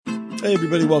Hey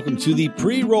everybody, welcome to the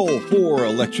pre-roll for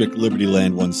Electric Liberty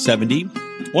Land 170.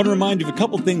 I want to remind you of a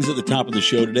couple things at the top of the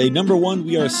show today. Number one,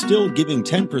 we are still giving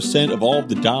 10% of all of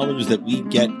the dollars that we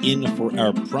get in for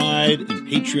our Pride and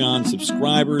Patreon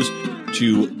subscribers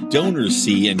to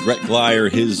DonorsSee and Brett Glyer,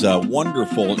 his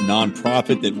wonderful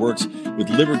nonprofit that works with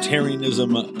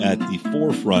libertarianism at the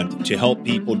forefront to help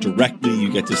people directly.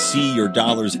 You get to see your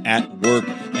dollars at work.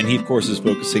 And he, of course, is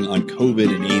focusing on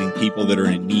COVID and aiding people that are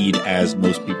in need, as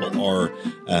most people are,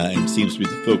 and seems to be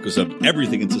the focus of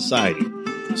everything in society.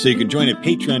 So you can join at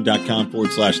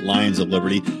patreon.com/Lions of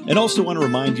Liberty. And also want to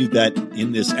remind you that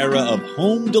in this era of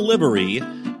home delivery,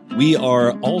 we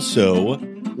are also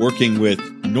working with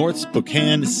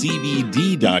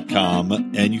NorthSpokaneCBD.com,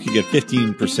 and you can get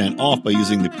 15% off by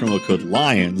using the promo code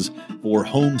LIONS for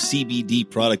home CBD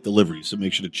product delivery. So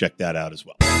make sure to check that out as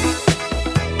well.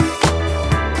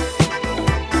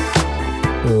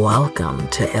 Welcome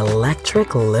to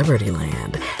Electric Liberty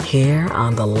Land, here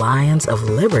on the Lions of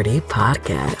Liberty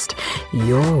podcast,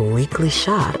 your weekly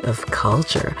shot of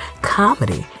culture,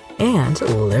 comedy, and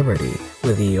liberty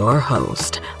with your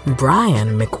host,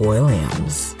 Brian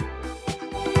McWilliams.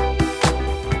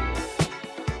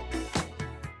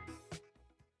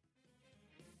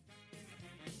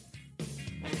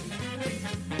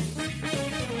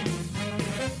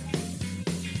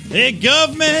 Hey,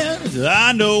 government,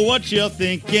 I know what you're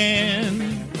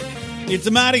thinking. It's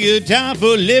a mighty good time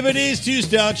for liberties to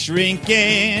start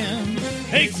shrinking.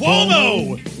 Hey,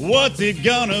 Cuomo, what's it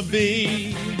gonna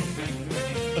be?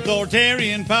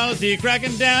 Authoritarian policy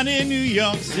cracking down in New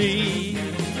York City.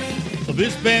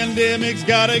 This pandemic's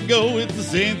gotta go, it's the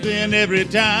same thing every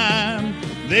time.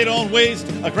 They don't waste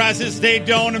a crisis, they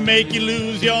don't make you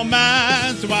lose your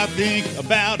mind. So I think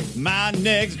about my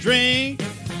next drink.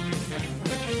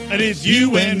 And it's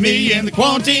you and me, and the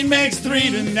quarantine makes three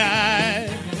tonight.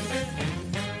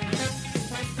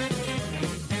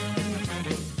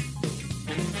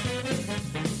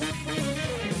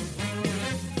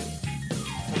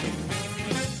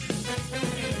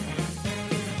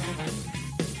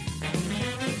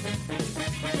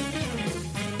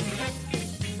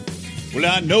 Well,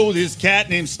 I know this cat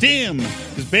named Stim,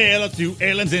 this bear loves to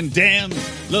islands and dams,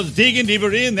 loves digging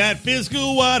deeper in that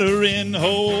fiscal watering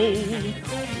hole.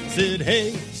 Said,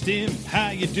 hey, Stim, how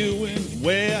you doing?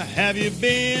 Where have you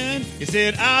been? He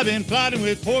said, I've been plotting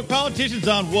with poor politicians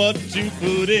on what to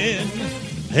put in.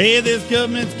 Hey, this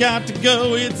government's got to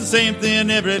go. It's the same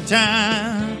thing every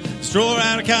time. Destroy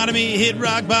our economy, hit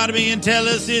rock bottom, and tell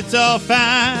us it's all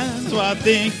fine. So I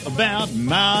think about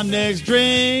my next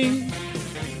drink.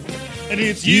 And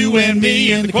it's you and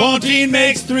me, and the quarantine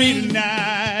makes three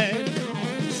tonight.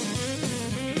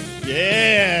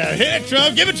 Yeah, hit it,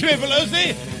 Trump. Give it to me,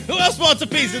 Pelosi. Who else wants a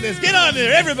piece of this? Get on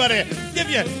there, everybody.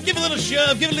 Give a little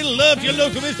shove, give a little love to your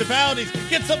local municipalities.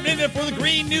 Get something in there for the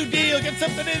Green New Deal. Get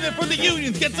something in there for the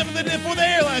unions. Get something in there for the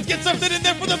airlines. Get something in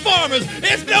there for the farmers.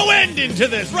 There's no ending to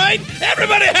this, right?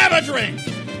 Everybody have a drink.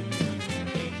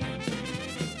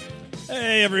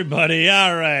 Hey, everybody.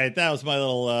 All right. That was my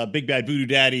little Big Bad Voodoo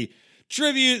Daddy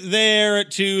tribute there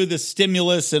to the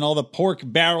stimulus and all the pork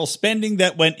barrel spending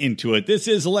that went into it. This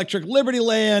is Electric Liberty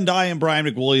Land. I am Brian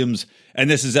McWilliams, and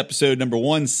this is episode number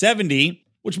 170,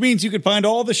 which means you can find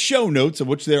all the show notes, of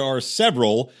which there are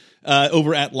several,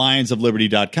 over at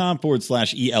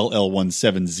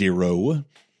lionsofliberty.com/ELL170.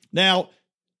 Now,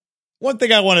 one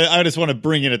thing I just want to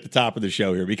bring in at the top of the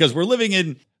show here, because we're living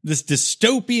in this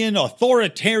dystopian,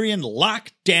 authoritarian,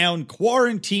 lockdown,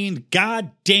 quarantined,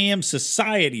 goddamn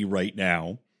society right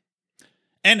now.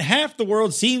 And half the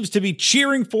world seems to be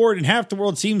cheering for it, and half the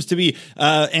world seems to be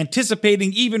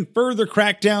anticipating even further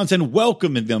crackdowns and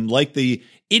welcoming them like the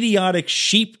idiotic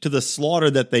sheep to the slaughter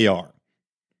that they are.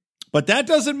 But that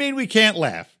doesn't mean we can't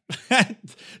laugh.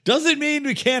 Doesn't mean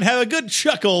we can't have a good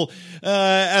chuckle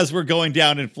as we're going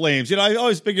down in flames. You know, I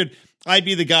always figured I'd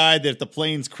be the guy that if the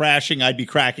plane's crashing, I'd be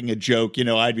cracking a joke. You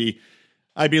know, I'd be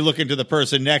looking to the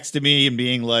person next to me and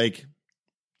being like,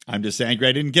 I'm just angry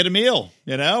I didn't get a meal,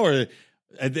 you know, or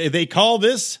they call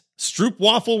this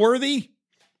stroopwafel worthy,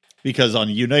 because on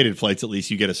United flights, at least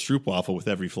you get a stroopwafel with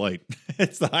every flight.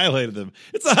 It's the highlight of them.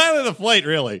 It's the highlight of the flight,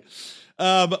 really.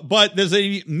 But there's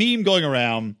a meme going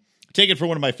around. Take it for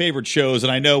one of my favorite shows, and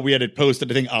I know we had it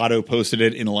posted. I think Otto posted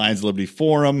it in the Lions of Liberty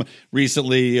forum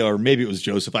recently, or maybe it was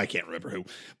Joseph. I can't remember who.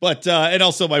 But and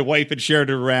also my wife had shared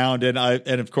it around, and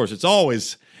of course it's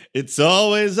always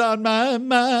on my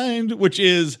mind, which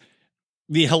is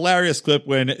the hilarious clip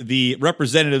when the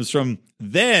representatives from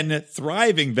then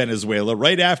thriving Venezuela,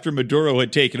 right after Maduro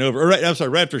had taken over, right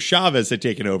after Chavez had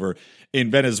taken over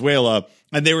in Venezuela,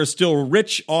 and they were still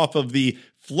rich off of the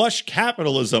flush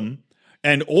capitalism,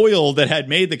 and oil that had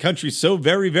made the country so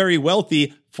very, very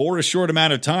wealthy for a short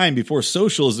amount of time before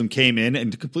socialism came in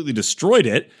and completely destroyed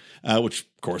it, which,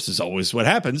 of course, is always what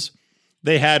happens.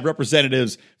 They had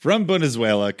representatives from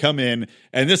Venezuela come in,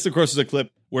 and this, of course, is a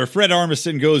clip where Fred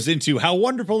Armisen goes into how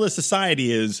wonderful this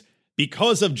society is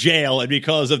because of jail and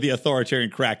because of the authoritarian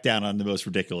crackdown on the most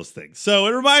ridiculous things. So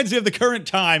it reminds me of the current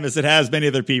time as it has many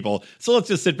other people. So let's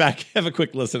just sit back, have a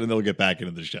quick listen, and then we'll get back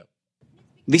into the show.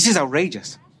 This is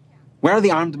outrageous. Where are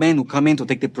the armed men who come in to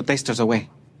take the protesters away?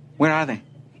 Where are they?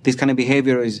 This kind of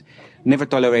behavior is never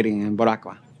tolerated in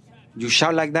Boracua. You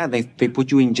shout like that, they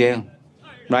put you in jail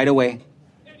right away.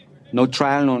 No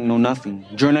trial, no nothing.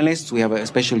 Journalists, we have a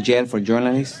special jail for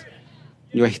journalists.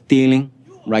 You're stealing,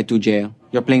 right to jail.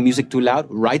 You're playing music too loud,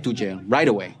 right to jail, right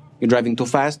away. You're driving too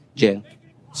fast, jail.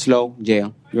 Slow,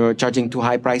 jail. You're charging too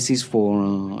high prices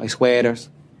for sweaters,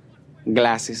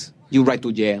 glasses, you right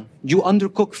to jail. You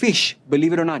undercook fish,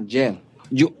 believe it or not, jail.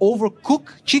 You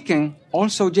overcook chicken,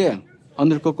 also jail.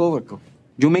 Undercook, overcook.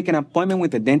 You make an appointment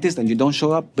with the dentist and you don't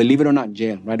show up, believe it or not,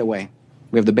 jail, right away.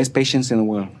 We have the best patients in the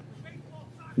world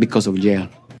because of jail.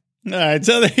 All right,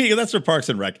 so that's for Parks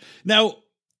and Rec. Now,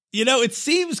 you know, it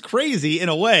seems crazy in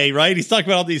a way, right? He's talking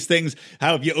about all these things,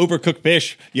 how if you overcook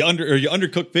fish, you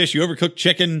undercook fish, you overcook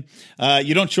chicken,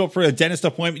 you don't show up for a dentist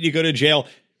appointment, you go to jail.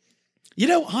 You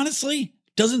know, honestly,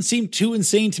 doesn't seem too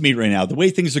insane to me right now. The way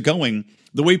things are going,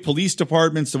 the way police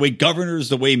departments, the way governors,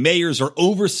 the way mayors are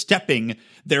overstepping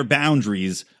their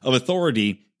boundaries of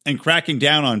authority and cracking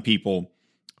down on people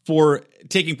for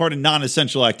taking part in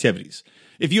non-essential activities.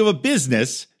 If you have a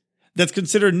business that's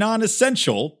considered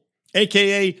non-essential,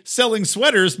 aka selling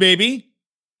sweaters, maybe,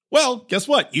 well, guess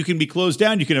what? You can be closed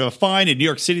down. You can have a fine. In New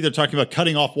York City, they're talking about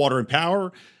cutting off water and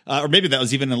power. Or maybe that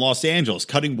was even in Los Angeles,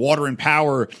 cutting water and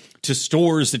power to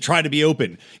stores that try to be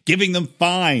open, giving them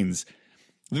fines.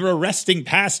 They're arresting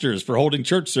pastors for holding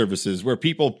church services where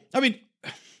people,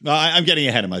 I'm getting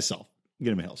ahead of myself.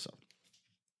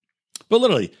 But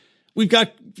literally, we've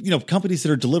got, companies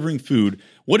that are delivering food.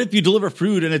 What if you deliver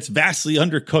food and it's vastly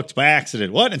undercooked by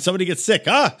accident? What? And somebody gets sick?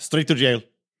 Straight to jail.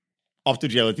 Off to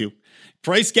jail with you.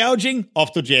 Price gouging?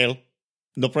 Off to jail.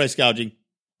 No price gouging.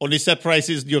 Only set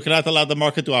prices. You cannot allow the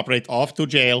market to operate. Off to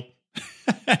jail.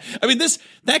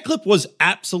 That clip was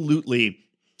absolutely,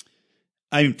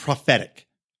 prophetic,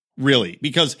 really,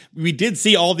 because we did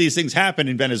see all these things happen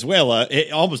in Venezuela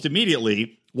almost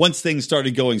immediately once things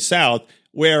started going south,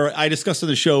 where I discussed on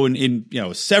the show in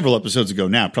several episodes ago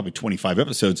now, probably 25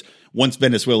 episodes, once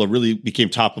Venezuela really became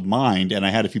top of mind, and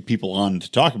I had a few people on to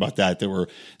talk about that were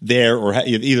there or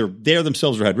either there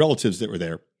themselves or had relatives that were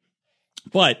there.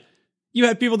 But you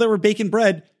had people that were baking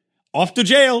bread off to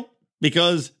jail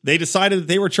because they decided that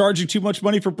they were charging too much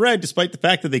money for bread, despite the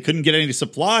fact that they couldn't get any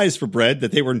supplies for bread,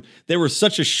 that there was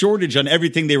such a shortage on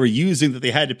everything they were using that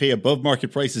they had to pay above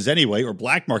market prices anyway, or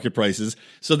black market prices,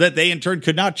 so that they in turn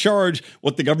could not charge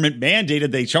what the government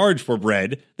mandated they charge for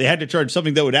bread. They had to charge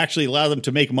something that would actually allow them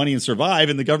to make money and survive,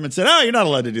 and the government said, you're not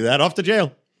allowed to do that. Off to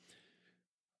jail.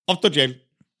 Off to jail.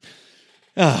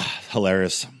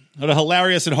 Hilarious. What a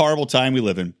hilarious and horrible time we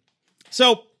live in.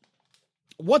 So,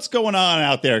 what's going on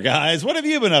out there, guys? What have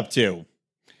you been up to?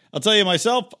 I'll tell you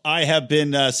myself, I have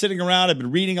been sitting around. I've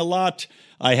been reading a lot.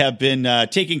 I have been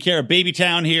taking care of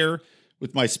Babytown here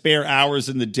with my spare hours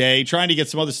in the day, trying to get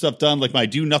some other stuff done, like my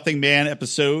Do Nothing Man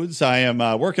episodes. I am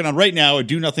working on right now a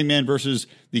Do Nothing Man versus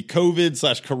the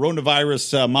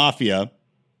COVID/coronavirus mafia.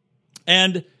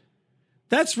 And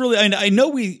that's really, I know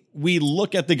we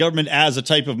look at the government as a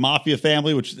type of mafia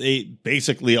family, which they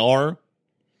basically are.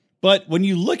 But when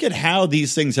you look at how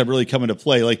these things have really come into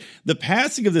play, like the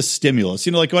passing of this stimulus,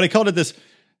 like what I called it,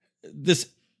 this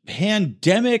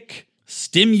pandemic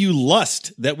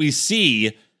stimulust that we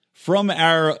see from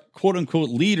our quote unquote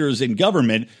leaders in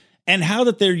government, and how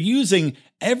that they're using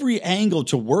every angle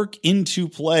to work into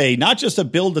play, not just a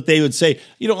bill that they would say,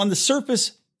 on the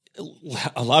surface,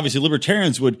 obviously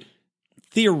libertarians would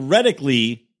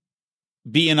theoretically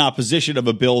be in opposition of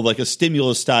a bill like a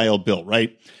stimulus style bill,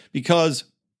 right? Because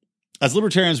as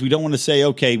libertarians, we don't want to say,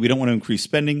 okay, we don't want to increase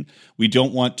spending. We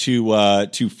don't want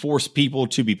to force people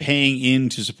to be paying in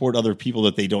to support other people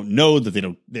that they don't know, that they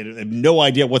have no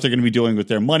idea what they're going to be doing with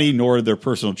their money, nor their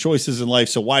personal choices in life.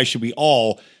 So why should we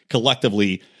all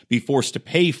collectively be forced to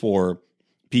pay for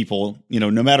people,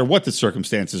 no matter what the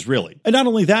circumstances, really? And not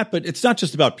only that, but it's not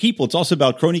just about people. It's also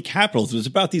about crony capitalism. It's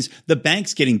about the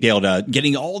banks getting bailed out,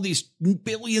 getting all these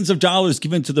billions of dollars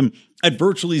given to them at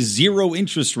virtually zero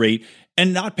interest rate,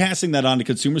 and not passing that on to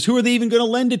consumers. Who are they even going to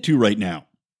lend it to right now?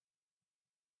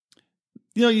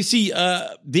 You see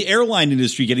the airline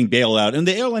industry getting bailed out, and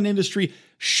the airline industry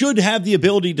should have the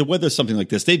ability to weather something like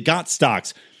this. They've got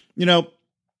stocks. You know,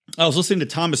 I was listening to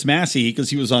Thomas Massey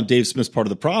because he was on Dave Smith's Part of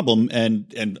the Problem,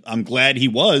 and I'm glad he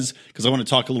was, because I want to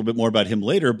talk a little bit more about him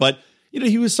later. But, you know,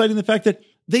 he was citing the fact that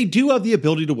they do have the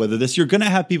ability to weather this. You're going to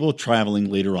have people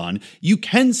traveling later on. You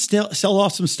can still sell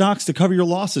off some stocks to cover your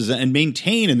losses and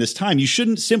maintain in this time. You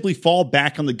shouldn't simply fall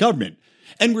back on the government.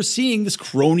 And we're seeing this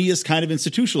cronyist kind of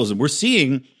institutionalism. We're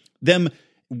seeing them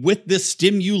with this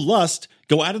stimulust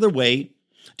go out of their way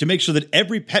to make sure that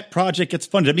every pet project gets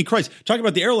funded. I mean, Christ, talking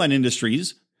about the airline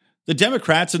industries, the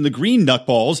Democrats and the green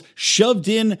nutballs shoved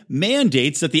in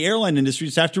mandates that the airline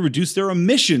industries have to reduce their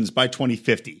emissions by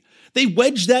 2050. They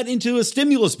wedged that into a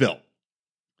stimulus bill.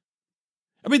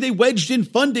 I mean, they wedged in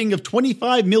funding of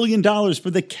 $25 million for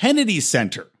the Kennedy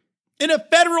Center in a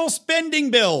federal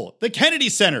spending bill, the Kennedy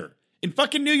Center in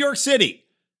fucking New York City.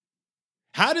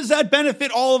 How does that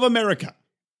benefit all of America?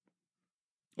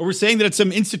 Or we're saying that it's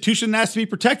some institution that has to be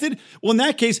protected? Well, in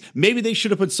that case, maybe they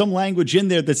should have put some language in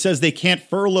there that says they can't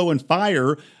furlough and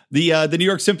fire the New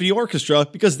York Symphony Orchestra,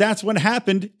 because that's what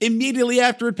happened immediately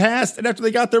after it passed and after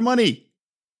they got their money.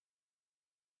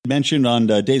 Mentioned on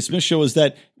Dave Smith's show is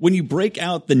that when you break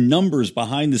out the numbers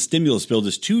behind the stimulus bill,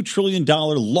 this $2 trillion,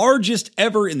 largest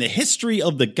ever in the history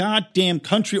of the goddamn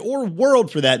country or world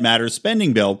for that matter,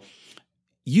 spending bill,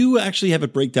 you actually have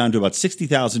it break down to about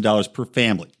 $60,000 per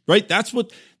family, right? That's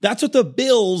what the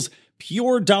bill's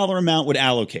pure dollar amount would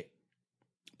allocate.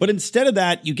 But instead of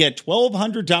that, you get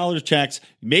 $1,200 checks.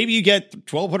 Maybe you get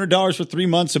 $1,200 for 3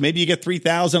 months, so maybe you get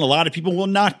 $3,000. A lot of people will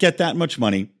not get that much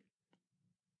money.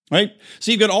 Right?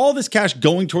 So you've got all this cash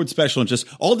going towards special interests,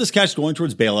 all this cash going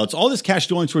towards bailouts, all this cash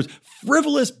going towards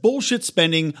frivolous bullshit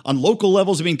spending on local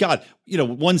levels. I mean, God, you know,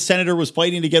 one senator was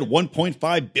fighting to get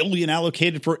 $1.5 billion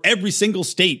allocated for every single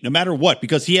state, no matter what,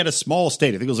 because he had a small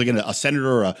state. I think it was like a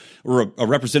senator or a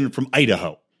representative from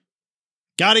Idaho.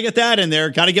 Got to get that in there.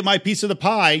 Got to get my piece of the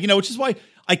pie, you know, which is why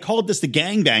I called this the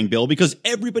gangbang bill, because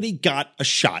everybody got a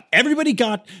shot. Everybody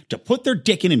got to put their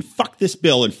dick in and fuck this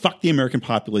bill and fuck the American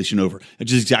population over,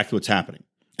 which is exactly what's happening.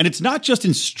 And it's not just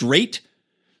in straight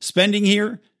spending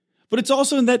here, but it's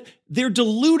also in that they're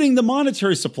diluting the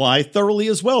monetary supply thoroughly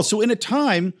as well. So in a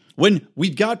time when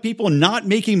we've got people not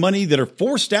making money that are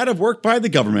forced out of work by the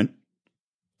government,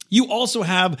 you also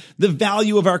have the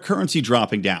value of our currency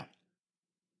dropping down.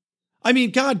 I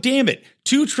mean, God damn it.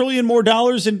 $2 trillion more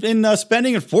dollars in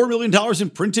spending and $4 million in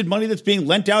printed money that's being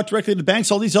lent out directly to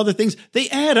banks, all these other things, they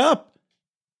add up.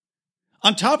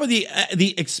 On top of the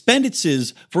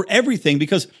expenses for everything,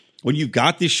 because when you've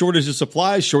got these shortages of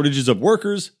supplies, shortages of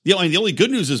workers, the only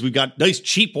good news is we've got nice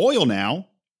cheap oil now.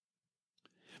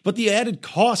 But the added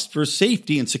cost for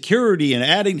safety and security and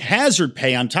adding hazard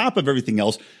pay on top of everything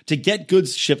else to get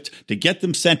goods shipped, to get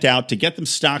them sent out, to get them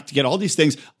stocked, to get all these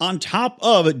things on top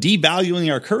of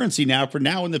devaluing our currency now for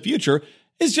now in the future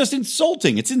is just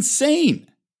insulting. It's insane.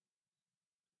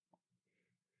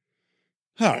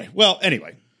 All right. Well,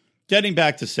 anyway, getting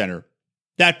back to center,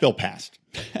 that bill passed.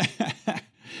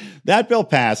 That bill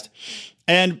passed.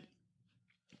 And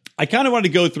I kind of wanted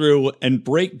to go through and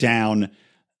break down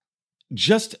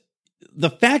just the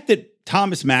fact that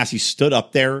Thomas Massey stood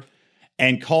up there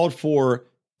and called for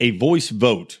a voice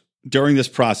vote during this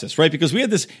process, right? Because we had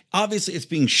this, obviously it's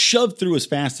being shoved through as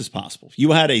fast as possible.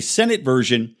 You had a Senate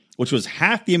version, which was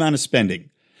half the amount of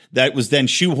spending that was then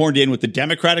shoehorned in with the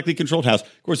democratically controlled House.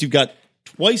 Of course, you've got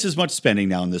twice as much spending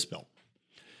now in this bill.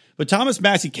 But Thomas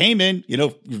Massey came in,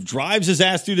 drives his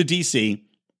ass through to D.C.,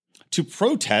 to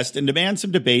protest and demand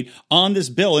some debate on this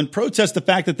bill and protest the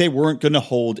fact that they weren't going to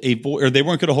hold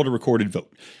a recorded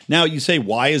vote. Now you say,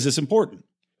 why is this important?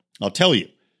 I'll tell you.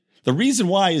 The reason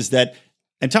why is that,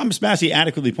 and Thomas Massey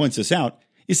adequately points this out,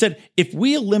 he said, if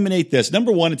we eliminate this,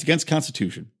 number one, it's against the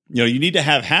Constitution. You need to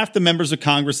have half the members of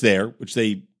Congress there, which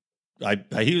he,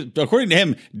 according to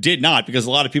him, did not, because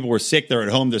a lot of people were sick. They're at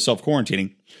home. They're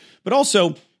self-quarantining. But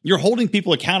also, you're holding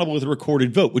people accountable with a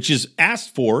recorded vote, which is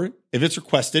asked for. If it's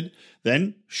requested,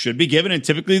 then should be given. And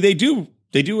typically they do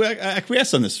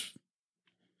acquiesce on this.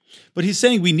 But he's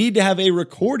saying we need to have a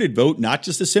recorded vote, not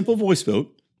just a simple voice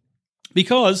vote,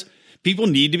 because people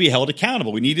need to be held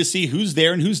accountable. We need to see who's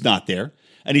there and who's not there.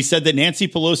 And he said that Nancy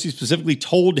Pelosi specifically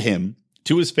told him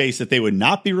to his face that they would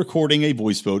not be recording a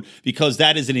voice vote because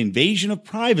that is an invasion of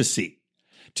privacy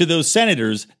to those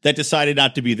senators that decided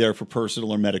not to be there for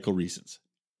personal or medical reasons.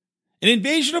 An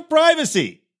invasion of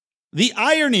privacy. The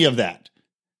irony of that,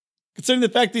 considering the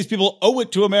fact these people owe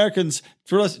it to Americans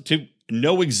for us to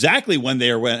know exactly when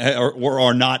they are or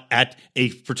are not at a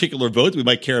particular vote that we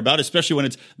might care about, especially when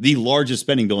it's the largest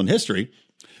spending bill in history.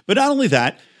 But not only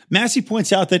that, Massey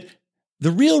points out that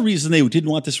The real reason they didn't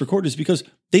want this recorded is because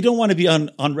they don't want to be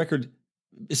on record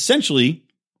essentially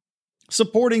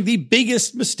supporting the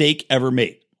biggest mistake ever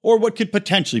made, or what could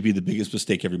potentially be the biggest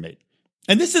mistake ever made.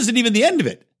 And this isn't even the end of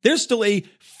it. There's still a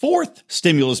fourth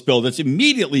stimulus bill that's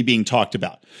immediately being talked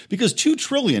about because $2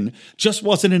 trillion just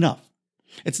wasn't enough.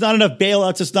 It's not enough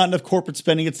bailouts. It's not enough corporate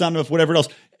spending. It's not enough whatever else.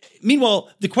 Meanwhile,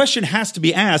 the question has to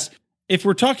be asked, if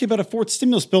we're talking about a fourth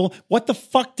stimulus bill, what the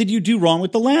fuck did you do wrong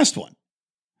with the last one?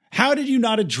 How did you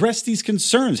not address these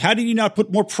concerns? How did you not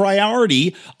put more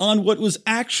priority on what was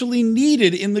actually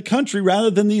needed in the country rather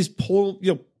than these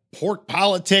pork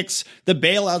politics, the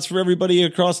bailouts for everybody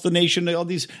across the nation, all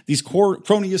these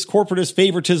cronyist, corporatist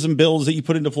favoritism bills that you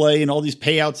put into play, and all these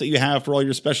payouts that you have for all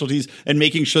your specialties, and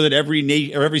making sure that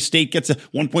every state gets a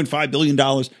 $1.5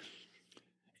 billion.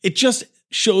 It just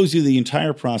shows you the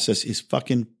entire process is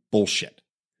fucking bullshit.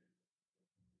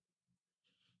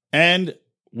 And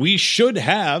we should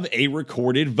have a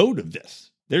recorded vote of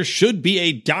this. There should be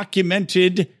a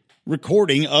documented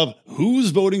recording of who's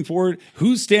voting for it,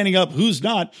 who's standing up, who's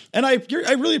not. And I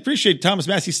really appreciate Thomas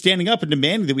Massie standing up and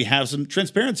demanding that we have some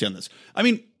transparency on this. I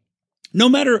mean, no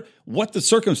matter what the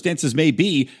circumstances may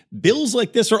be, bills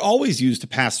like this are always used to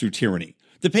pass through tyranny.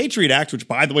 The Patriot Act, which,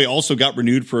 by the way, also got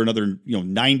renewed for another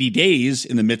 90 days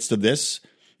in the midst of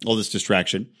all this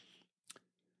distraction.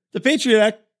 The Patriot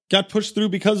Act got pushed through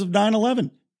because of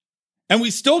 9/11. And we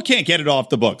still can't get it off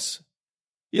the books.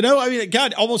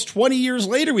 God, almost 20 years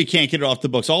later, we can't get it off the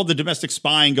books. All the domestic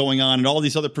spying going on and all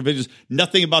these other provisions.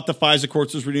 Nothing about the FISA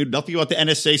courts was renewed. Nothing about the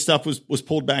NSA stuff was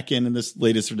pulled back in this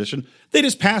latest edition. They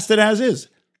just passed it as is.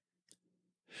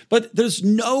 But there's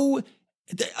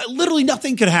literally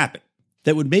nothing could happen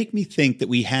that would make me think that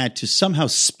we had to somehow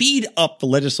speed up the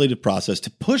legislative process to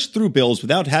push through bills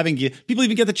without having people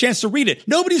even get the chance to read it.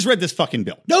 Nobody's read this fucking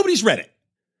bill. Nobody's read it.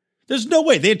 There's no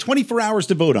way. They had 24 hours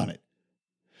to vote on it.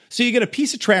 So you get a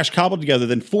piece of trash cobbled together,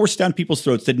 then forced down people's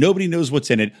throats that nobody knows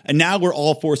what's in it, and now we're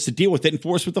all forced to deal with it and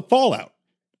forced with the fallout.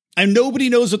 And nobody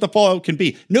knows what the fallout can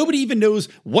be. Nobody even knows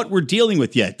what we're dealing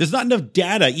with yet. There's not enough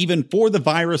data even for the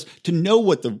virus to know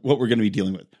what we're going to be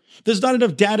dealing with. There's not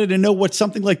enough data to know what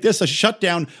something like this, a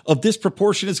shutdown of this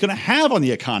proportion, is going to have on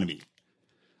the economy.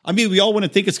 I mean, we all want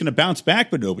to think it's going to bounce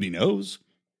back, but nobody knows.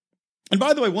 And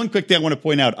by the way, one quick thing I want to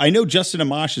point out, I know Justin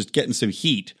Amash is getting some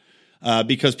heat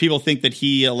because people think that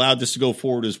he allowed this to go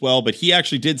forward as well, but he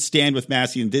actually did stand with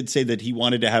Massie and did say that he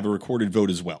wanted to have a recorded vote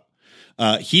as well.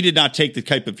 He did not take the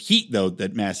type of heat, though,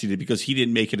 that Massie did because he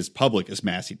didn't make it as public as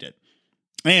Massie did.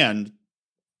 And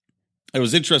it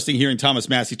was interesting hearing Thomas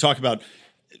Massie talk about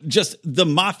just the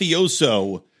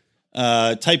mafioso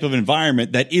type of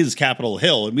environment that is Capitol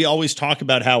Hill. And we always talk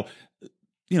about how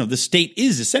the state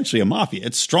is essentially a mafia.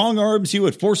 It strong arms you.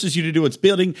 It forces you to do its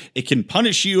bidding. It can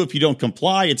punish you if you don't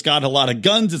comply. It's got a lot of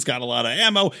guns. It's got a lot of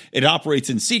ammo. It operates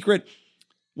in secret.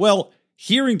 Well,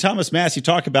 hearing Thomas Massie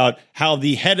talk about how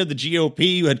the head of the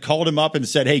GOP had called him up and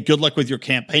said, hey, good luck with your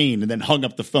campaign, and then hung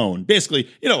up the phone. Basically,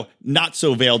 not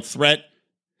so veiled threat,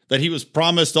 that he was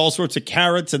promised all sorts of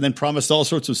carrots and then promised all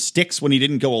sorts of sticks when he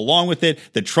didn't go along with it,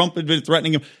 that Trump had been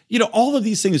threatening him. All of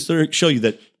these things show you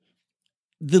that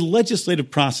the legislative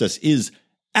process is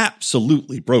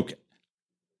absolutely broken.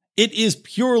 It is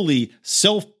purely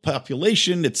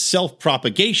self-population. It's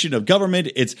self-propagation of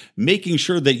government. It's making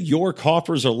sure that your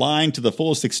coffers are lined to the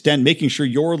fullest extent, making sure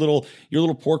your little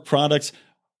pork products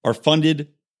are funded,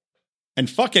 and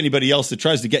fuck anybody else that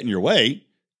tries to get in your way.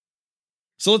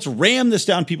 So let's ram this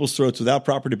down people's throats without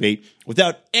proper debate,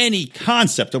 without any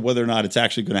concept of whether or not it's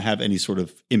actually going to have any sort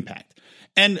of impact.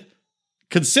 And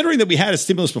considering that we had a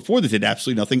stimulus before that did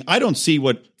absolutely nothing, I don't see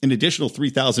what an additional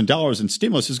 $3,000 in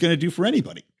stimulus is going to do for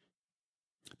anybody.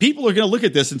 People are going to look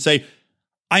at this and say,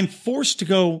 I'm forced to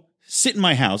go sit in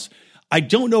my house. I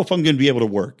don't know if I'm going to be able to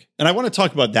work. And I want to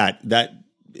talk about that. That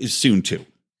is soon too.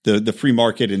 The free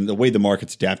market and the way the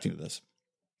market's adapting to this.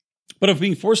 But if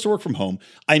being forced to work from home,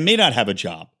 I may not have a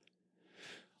job.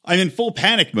 I'm in full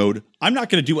panic mode. I'm not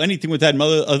going to do anything with that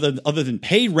other than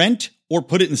pay rent or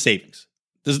put it in savings.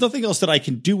 There's nothing else that I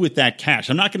can do with that cash.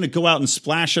 I'm not going to go out and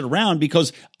splash it around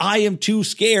because I am too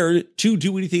scared to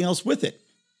do anything else with it.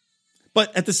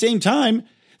 But at the same time,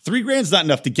 $3,000 is not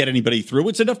enough to get anybody through.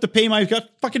 It's enough to pay my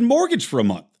fucking mortgage for a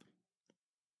month.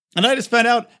 And I just found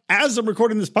out as I'm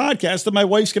recording this podcast that my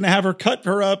wife's going to have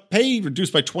her pay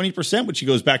reduced by 20% when she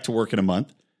goes back to work in a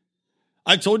month.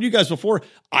 I've told you guys before,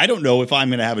 I don't know if I'm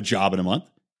going to have a job in a month.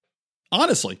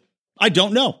 Honestly, I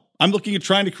don't know. I'm looking at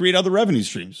trying to create other revenue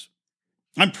streams.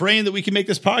 I'm praying that we can make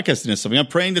this podcast into something. I'm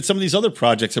praying that some of these other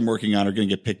projects I'm working on are going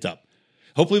to get picked up.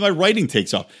 Hopefully my writing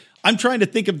takes off. I'm trying to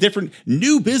think of different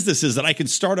new businesses that I can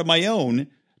start on my own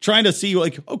trying to see,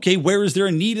 like, okay, where is there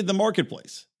a need in the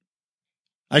marketplace?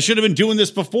 I should have been doing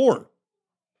this before.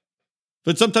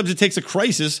 But sometimes it takes a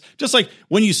crisis, just like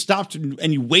when you stopped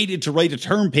and you waited to write a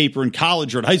term paper in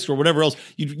college or in high school or whatever else,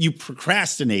 you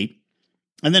procrastinate.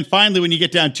 And then finally, when you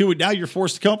get down to it, now you're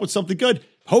forced to come up with something good.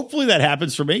 Hopefully that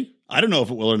happens for me. I don't know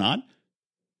if it will or not.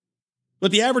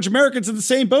 But the average American's in the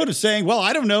same boat of saying, well,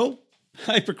 I don't know.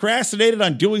 I procrastinated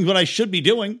on doing what I should be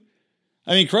doing.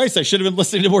 I mean, Christ, I should have been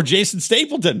listening to more Jason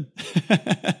Stapleton.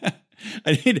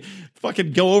 I need to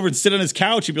fucking go over and sit on his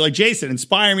couch and be like, Jason,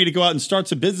 inspire me to go out and start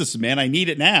some business, man. I need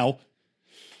it now.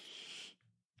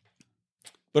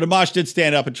 But Amash did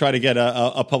stand up and try to get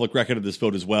a public record of this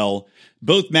vote as well.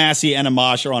 Both Massie and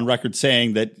Amash are on record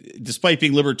saying that despite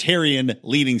being libertarian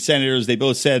leading senators, they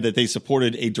both said that they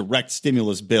supported a direct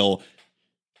stimulus bill.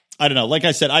 I don't know. Like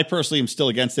I said, I personally am still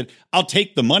against it. I'll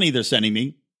take the money they're sending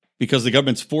me because the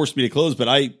government's forced me to close, but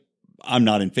I'm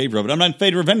not in favor of it. I'm not in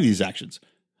favor of any of these actions.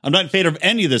 I'm not in favor of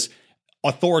any of this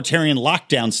authoritarian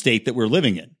lockdown state that we're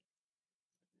living in.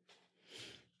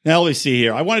 Now, let me see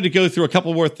here. I wanted to go through a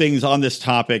couple more things on this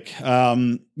topic.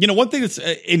 One thing that's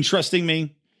interesting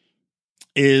me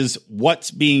is what's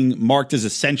being marked as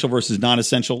essential versus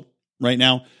non-essential right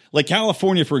now. Like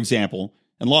California, for example,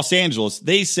 and Los Angeles,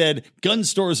 they said gun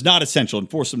stores not essential and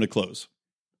forced them to close.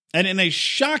 And in a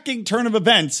shocking turn of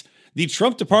events, the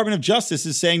Trump Department of Justice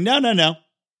is saying, no.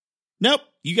 Nope,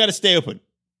 you got to stay open.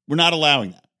 We're not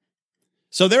allowing that.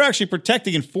 So they're actually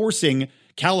protecting and forcing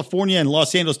California and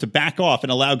Los Angeles to back off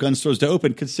and allow gun stores to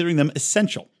open, considering them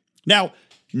essential. Now,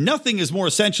 nothing is more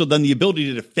essential than the ability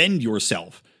to defend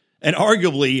yourself. And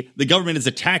arguably, the government is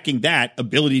attacking that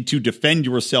ability to defend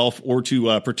yourself or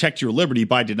to protect your liberty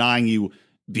by denying you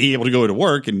being able to go to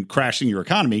work and crashing your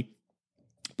economy.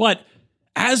 But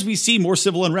as we see more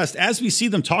civil unrest, as we see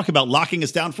them talk about locking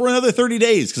us down for another 30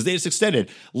 days, because they just extended,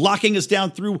 locking us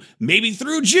down maybe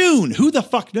through June. Who the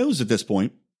fuck knows at this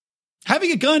point?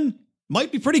 Having a gun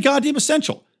might be pretty goddamn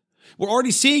essential. We're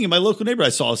already seeing in my local neighborhood,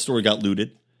 I saw a store got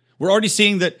looted. We're already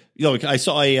seeing that, I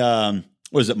saw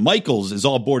Michael's is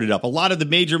all boarded up. A lot of the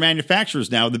major manufacturers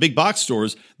now, the big box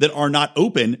stores that are not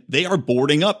open, they are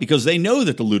boarding up because they know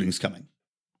that the looting's coming.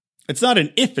 It's not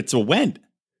an if, it's a when.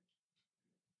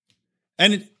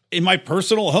 And in my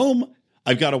personal home,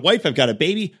 I've got a wife, I've got a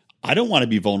baby. I don't want to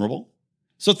be vulnerable.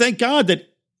 So thank God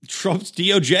that Trump's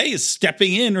DOJ is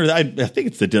stepping in, or I think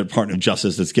it's the Department of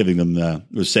Justice that's giving them,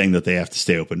 was saying that they have to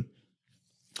stay open.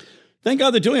 Thank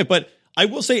God they're doing it. But I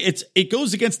will say it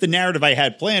goes against the narrative I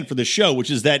had planned for the show, which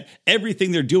is that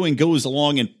everything they're doing goes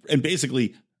along and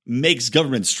basically makes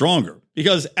government stronger.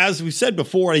 Because as we said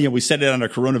before, we said it on our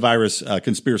coronavirus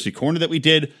conspiracy corner that we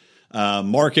did.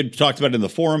 Mark had talked about it in the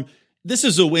forum. This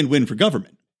is a win-win for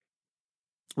government,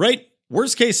 right?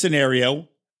 Worst case scenario,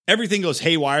 everything goes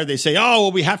haywire. They say, oh,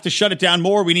 well, we have to shut it down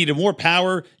more. We needed more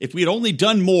power. If we had only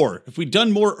done more, if we'd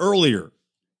done more earlier,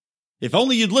 if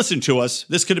only you'd listened to us,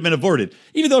 this could have been avoided,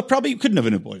 even though it probably couldn't have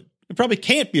been avoided. It probably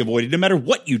can't be avoided no matter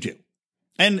what you do.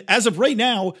 And as of right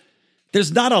now,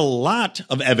 there's not a lot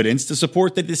of evidence to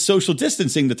support that this social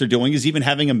distancing that they're doing is even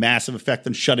having a massive effect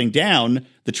on shutting down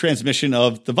the transmission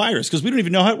of the virus, because we don't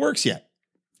even know how it works yet.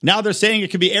 Now they're saying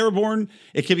it could be airborne.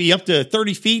 It could be up to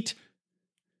 30 feet.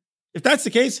 If that's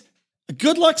the case,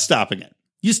 good luck stopping it.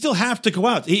 You still have to go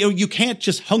out. You can't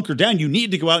just hunker down. You need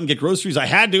to go out and get groceries. I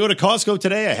had to go to Costco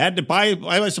today. I had to buy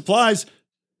my supplies.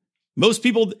 Most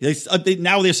people,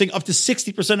 now they're saying up to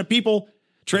 60% of people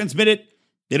transmit it.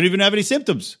 They don't even have any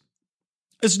symptoms.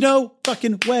 There's no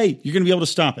fucking way you're going to be able to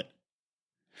stop it.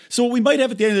 So what we might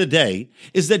have at the end of the day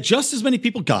is that just as many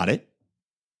people got it,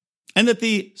 and that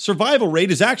the survival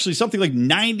rate is actually something like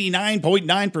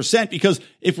 99.9%, because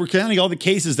if we're counting all the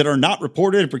cases that are not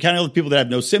reported, if we're counting all the people that have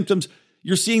no symptoms,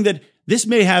 you're seeing that this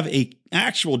may have an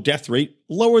actual death rate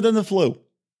lower than the flu.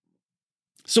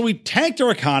 So we tanked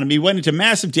our economy, went into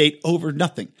massive debt over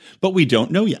nothing, but we don't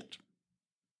know yet.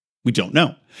 We don't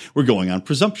know. We're going on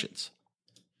presumptions.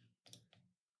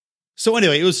 So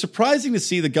anyway, it was surprising to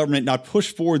see the government not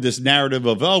push forward this narrative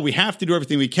of, oh, we have to do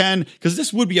everything we can, because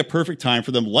this would be a perfect time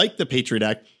for them, like the Patriot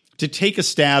Act, to take a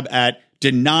stab at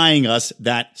denying us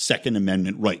that Second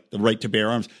Amendment right, the right to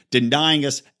bear arms, denying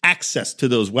us access to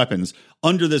those weapons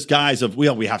under this guise of,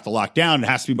 well, we have to lock down. It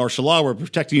has to be martial law. We're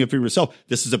protecting you for yourself.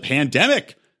 This is a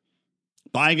pandemic.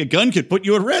 Buying a gun could put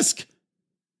you at risk.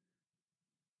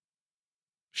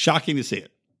 Shocking to see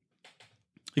it.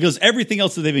 Because everything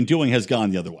else that they've been doing has gone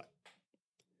the other way.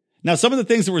 Now, some of the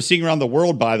things that we're seeing around the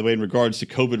world, by the way, in regards to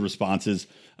COVID responses,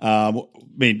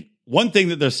 one thing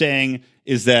that they're saying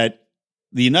is that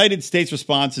the United States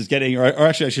response is getting, or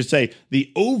actually I should say,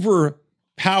 the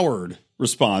overpowered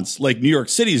response, like New York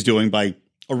City is doing by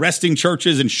arresting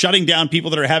churches and shutting down people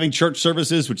that are having church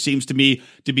services, which seems to me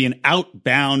to be an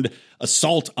outbound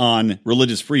assault on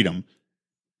religious freedom.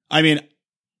 I mean,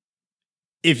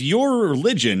 if your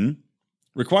religion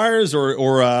requires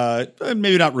or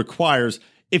maybe not requires,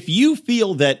 if you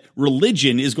feel that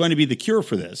religion is going to be the cure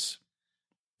for this,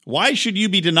 why should you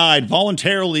be denied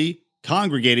voluntarily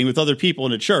congregating with other people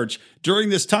in a church during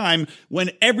this time when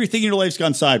everything in your life's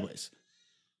gone sideways?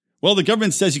 Well, the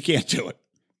government says you can't do it.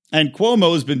 And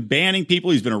Cuomo has been banning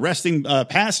people. He's been arresting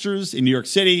pastors in New York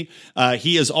City.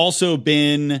 He has also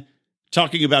been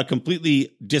talking about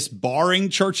completely disbarring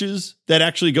churches that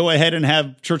actually go ahead and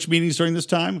have church meetings during this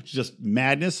time, which is just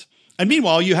madness. And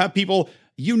meanwhile, you have people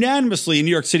unanimously in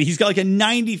New York City. He's got like a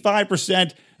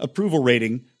 95% approval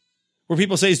rating where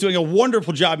people say he's doing a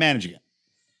wonderful job managing it.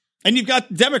 And you've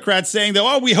got Democrats saying that,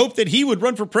 oh, we hope that he would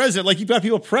run for president. Like you've got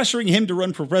people pressuring him to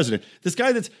run for president. This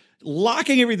guy that's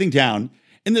locking everything down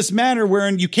in this manner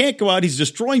wherein you can't go out. He's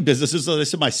destroying businesses. As I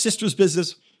said, my sister's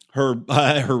business, her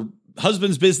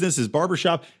husband's business, his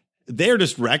barbershop, they're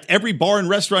just wrecked. Every bar and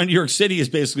restaurant in New York City is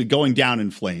basically going down in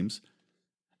flames.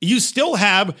 You still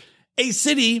have a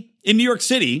city in New York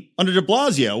City under de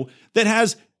Blasio that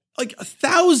has like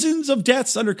thousands of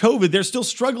deaths under COVID. They're still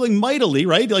struggling mightily,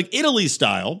 right? Like Italy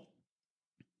style.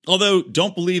 Although,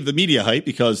 don't believe the media hype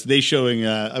because they showing,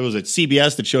 I was at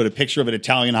CBS that showed a picture of an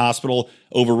Italian hospital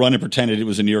overrun and pretended it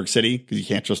was in New York City because you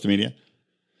can't trust the media.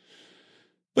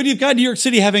 But you've got New York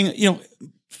City having,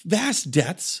 vast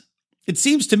deaths. It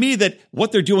seems to me that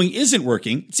what they're doing isn't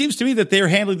working. It seems to me that they're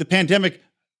handling the pandemic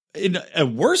in a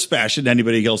worse fashion than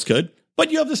anybody else could.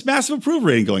 But you have this massive approval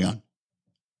rating going on.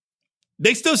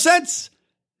 Makes no sense.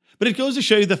 But it goes to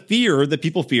show you the fear that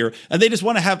people fear, and they just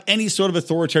want to have any sort of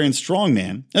authoritarian strongman.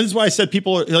 And this is why I said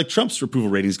people are like Trump's approval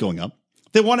ratings going up.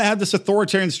 They want to have this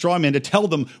authoritarian strongman to tell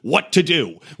them what to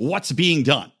do, what's being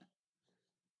done.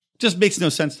 Just makes no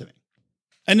sense to me.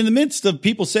 And in the midst of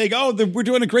people saying, oh, we're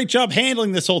doing a great job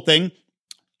handling this whole thing,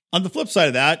 on the flip side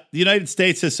of that, the United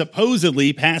States has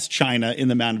supposedly passed China in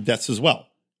the amount of deaths as well.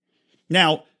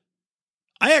 Now,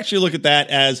 I actually look at that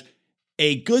as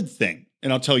a good thing,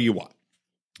 and I'll tell you why.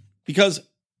 Because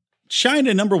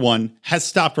China, number one, has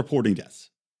stopped reporting deaths.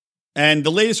 And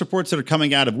the latest reports that are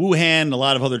coming out of Wuhan and a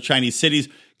lot of other Chinese cities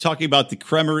talking about the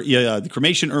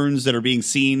cremation urns that are being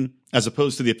seen as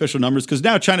opposed to the official numbers. Because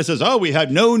now China says, oh, we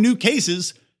had no new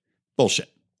cases. Bullshit.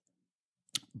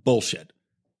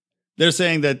 They're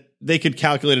saying that they could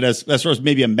calculate it as far as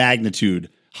maybe a magnitude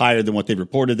higher than what they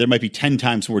reported. There might be 10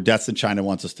 times more deaths than China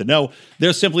wants us to know.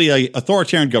 They're simply an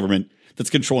authoritarian government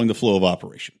that's controlling the flow of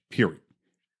operation, period.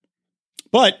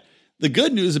 But the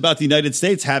good news about the United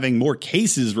States having more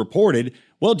cases reported,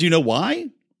 well, do you know why?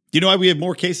 Do you know why we have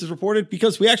more cases reported?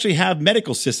 Because we actually have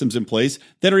medical systems in place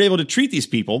that are able to treat these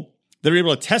people, that are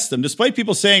able to test them, despite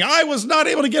people saying, I was not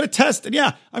able to get a test. And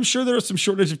yeah, I'm sure there is some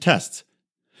shortage of tests.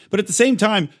 But at the same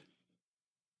time,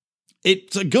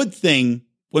 it's a good thing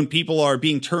when people are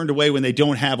being turned away when they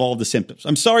don't have all the symptoms.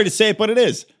 I'm sorry to say it, but it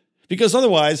is. Because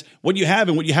otherwise, what you have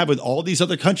and what you have with all these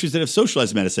other countries that have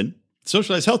socialized medicine,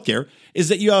 socialized healthcare, is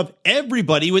that you have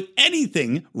everybody with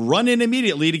anything run in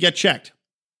immediately to get checked.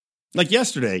 Like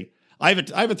yesterday, I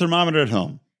have a thermometer at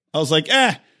home. I was like,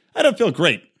 I don't feel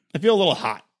great. I feel a little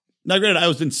hot. Now, granted, I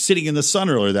was been sitting in the sun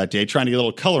earlier that day trying to get a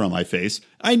little color on my face.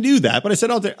 I knew that, but I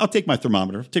said, I'll take my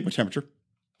thermometer, take my temperature.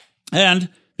 And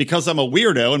because I'm a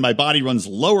weirdo and my body runs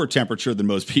lower temperature than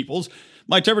most people's,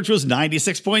 my temperature was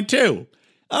 96.2.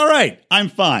 All right, I'm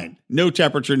fine. No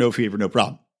temperature, no fever, no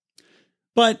problem.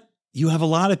 But you have a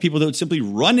lot of people that would simply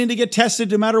run in to get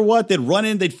tested no matter what. They'd run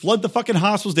in, they'd flood the fucking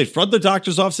hospitals, they'd flood the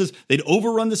doctor's offices, they'd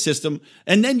overrun the system,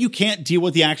 and then you can't deal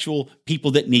with the actual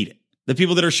people that need it. The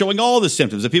people that are showing all the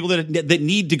symptoms, the people that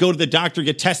need to go to the doctor,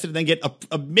 get tested, and then get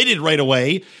admitted right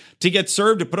away to get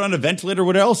served, to put on a ventilator.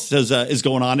 What else is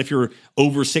going on if you're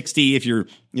over 60, if you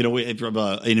have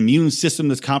an immune system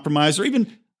that's compromised, or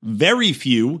even very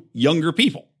few younger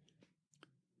people.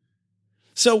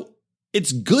 So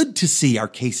it's good to see our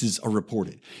cases are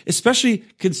reported, especially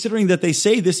considering that they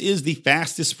say this is the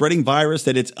fastest spreading virus,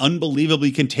 that it's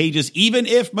unbelievably contagious, even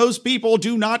if most people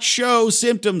do not show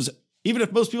symptoms, even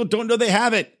if most people don't know they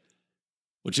have it,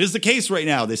 which is the case right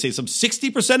now. They say some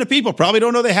 60% of people probably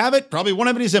don't know they have it, probably won't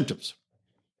have any symptoms.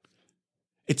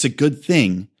 It's a good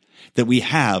thing that we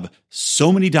have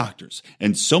so many doctors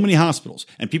and so many hospitals,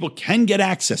 and people can get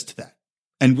access to that.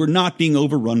 And we're not being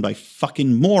overrun by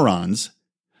fucking morons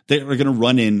that are going to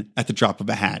run in at the drop of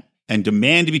a hat and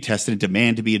demand to be tested and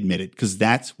demand to be admitted, because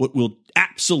that's what will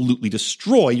absolutely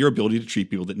destroy your ability to treat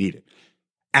people that need it,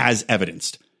 as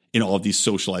evidenced in all of these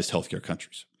socialized healthcare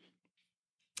countries.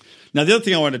 Now, the other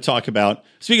thing I wanted to talk about,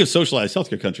 speaking of socialized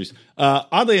healthcare countries,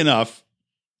 oddly enough,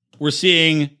 we're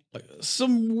seeing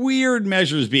some weird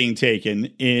measures being taken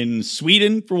in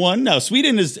Sweden, for one. Now,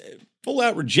 Sweden has full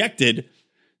out rejected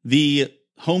the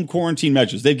home quarantine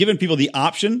measures. They've given people the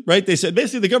option, right? They said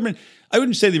basically the government, I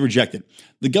wouldn't say they rejected.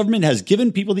 The government has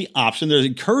given people the option. They're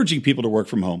encouraging people to work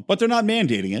from home, but they're not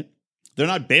mandating it. They're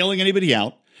not bailing anybody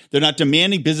out. They're not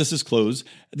demanding businesses close.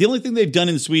 The only thing they've done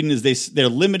in Sweden is they're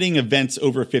limiting events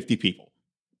over 50 people.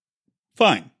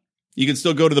 Fine. You can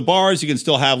still go to the bars. You can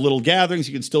still have little gatherings.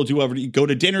 You can still do whatever. You go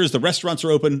to dinners. The restaurants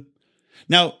are open.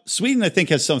 Now, Sweden, I think,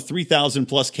 has some 3,000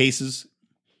 plus cases.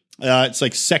 It's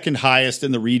like second highest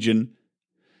in the region.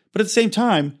 But at the same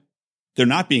time, they're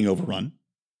not being overrun.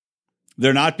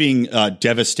 They're not being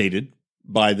devastated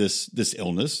by this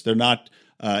illness. They're not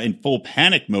in full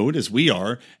panic mode as we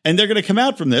are. And they're going to come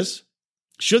out from this.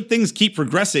 Should things keep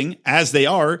progressing as they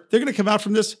are, they're going to come out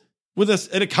from this with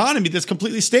an economy that's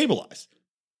completely stabilized.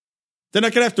 They're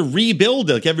not going to have to rebuild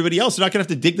like everybody else. They're not going to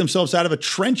have to dig themselves out of a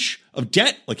trench of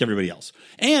debt like everybody else.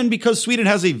 And because Sweden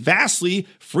has a vastly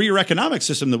freer economic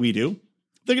system than we do,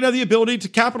 they're going to have the ability to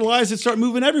capitalize and start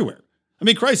moving everywhere. I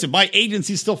mean, Christ, if my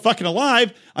agency's still fucking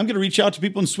alive, I'm going to reach out to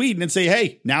people in Sweden and say,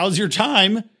 hey, now's your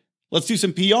time. Let's do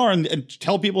some PR and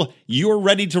tell people you're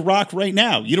ready to rock right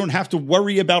now. You don't have to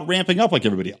worry about ramping up like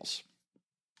everybody else.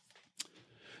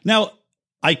 Now,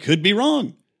 I could be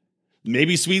wrong.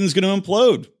 Maybe Sweden's going to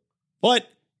implode. But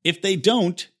if they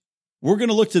don't, we're going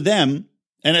to look to them.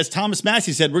 And as Thomas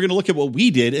Massie said, we're going to look at what we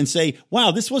did and say,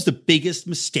 wow, this was the biggest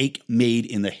mistake made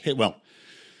in the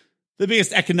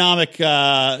biggest economic,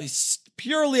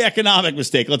 purely economic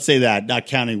mistake. Let's say that, not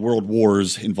counting world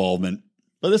wars involvement.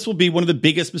 But this will be one of the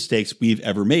biggest mistakes we've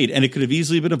ever made. And it could have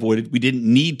easily been avoided. We didn't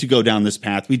need to go down this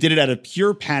path. We did it out of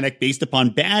pure panic based upon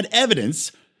bad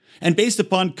evidence and based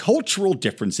upon cultural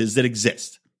differences that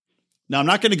exist. Now, I'm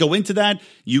not going to go into that.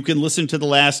 You can listen to the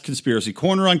last Conspiracy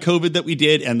Corner on COVID that we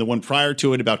did and the one prior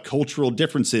to it about cultural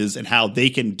differences and how they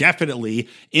can definitely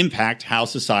impact how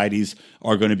societies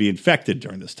are going to be infected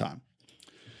during this time.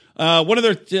 I want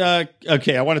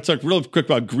to talk real quick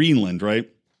about Greenland, right?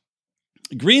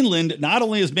 Greenland not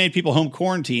only has made people home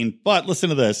quarantine, but listen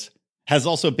to this, has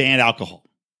also banned alcohol.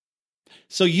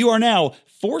 So you are now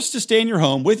forced to stay in your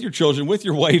home with your children, with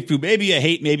your wife, who maybe you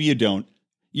hate, maybe you don't.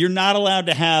 You're not allowed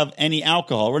to have any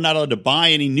alcohol. We're not allowed to buy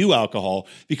any new alcohol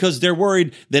because they're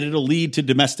worried that it'll lead to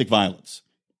domestic violence,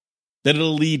 that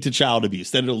it'll lead to child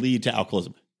abuse, that it'll lead to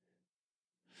alcoholism.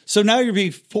 So now you're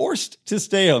being forced to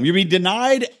stay home. You're being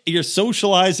denied your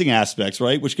socializing aspects,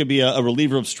 right, which could be a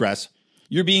reliever of stress.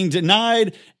 You're being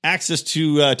denied access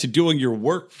to doing your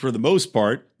work for the most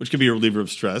part, which could be a reliever of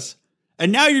stress.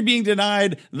 And now you're being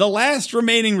denied the last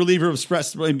remaining reliever of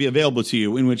stress that might be available to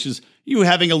you, in which is you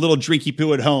having a little drinky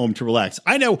poo at home to relax.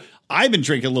 I know I've been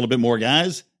drinking a little bit more,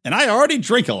 guys, and I already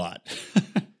drink a lot.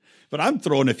 But I'm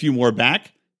throwing a few more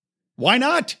back. Why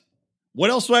not? What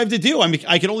else do I have to do? I mean,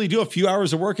 I can only do a few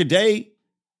hours of work a day.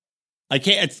 I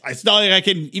can't, it's not like I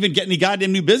can even get any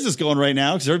goddamn new business going right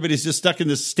now because everybody's just stuck in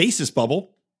this stasis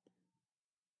bubble.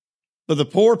 But the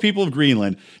poor people of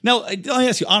Greenland. Now, let me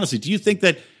ask you honestly, do you think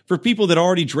that for people that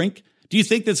already drink, do you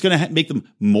think that's going to make them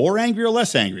more angry or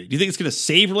less angry? Do you think it's going to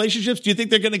save relationships? Do you think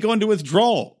they're going to go into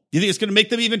withdrawal? Do you think it's going to make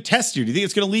them even testier? Do you think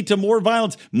it's going to lead to more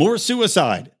violence, more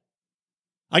suicide?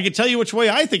 I can tell you which way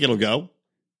I think it'll go.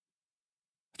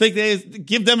 I think they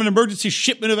give them an emergency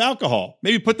shipment of alcohol.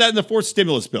 Maybe put that in the fourth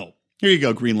stimulus bill. Here you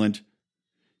go, Greenland.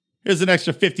 Here's an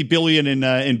extra $50 billion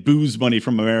in booze money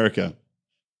from America.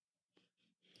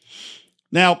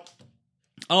 Now,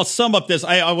 I'll sum up this.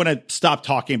 I want to stop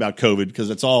talking about COVID because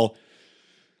it's all...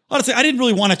 Honestly, I didn't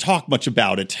really want to talk much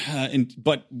about it.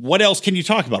 But what else can you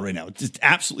talk about right now? It's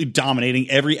absolutely dominating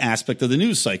every aspect of the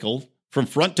news cycle from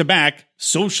front to back,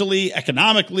 socially,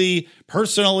 economically,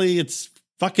 personally. It's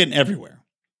fucking everywhere.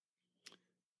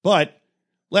 But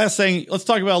last thing, let's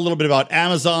talk about a little bit about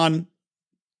Amazon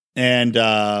and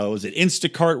was it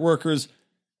Instacart workers?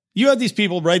 You have these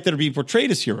people, right, that are being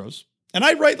portrayed as heroes. And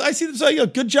I see this,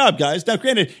 good job, guys. Now,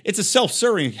 granted, it's a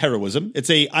self-serving heroism. It's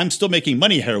a I'm still making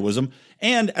money heroism.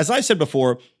 And as I said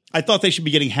before, I thought they should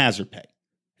be getting hazard pay.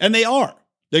 And they are.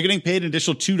 They're getting paid an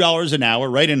additional $2 an hour,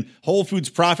 right? And Whole Foods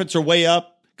profits are way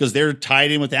up because they're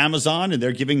tied in with Amazon and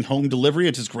they're giving home delivery.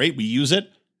 It's just great. We use it.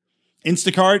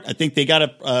 Instacart, I think they got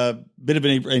a bit of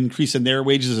an increase in their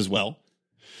wages as well.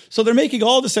 So they're making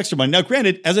all this extra money. Now,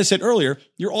 granted, as I said earlier,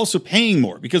 you're also paying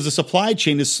more because the supply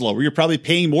chain is slower. You're probably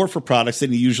paying more for products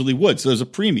than you usually would. So there's a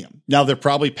premium. Now, they're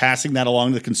probably passing that along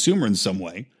to the consumer in some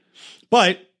way.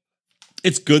 But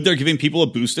it's good they're giving people a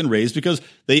boost and raise because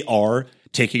they are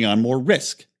taking on more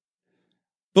risk.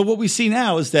 But what we see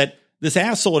now is that this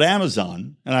asshole at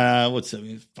Amazon, let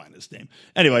me find his name.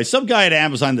 Anyway, some guy at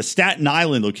Amazon, the Staten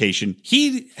Island location,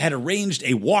 he had arranged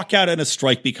a walkout and a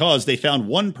strike because they found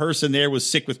one person there was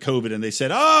sick with COVID, and they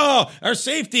said, "Oh, our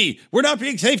safety, we're not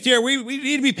being safe here. We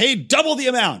need to be paid double the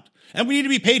amount, and we need to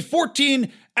be paid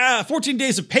 14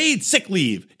 days of paid sick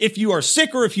leave if you are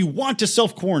sick or if you want to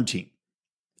self-quarantine."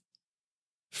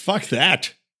 Fuck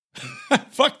that.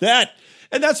 Fuck that.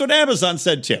 And that's what Amazon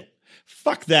said too.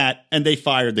 Fuck that. And they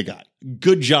fired the guy.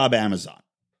 Good job, Amazon.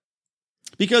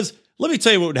 Because let me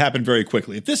tell you what would happen very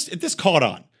quickly. If this caught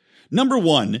on, number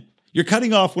one, you're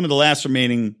cutting off one of the last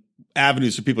remaining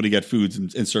avenues for people to get foods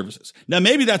and services. Now,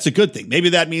 maybe that's a good thing. Maybe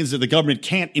that means that the government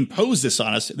can't impose this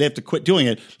on us. They have to quit doing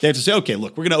it. They have to say, okay,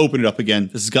 look, we're going to open it up again.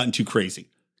 This has gotten too crazy.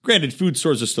 Granted, food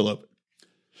stores are still open.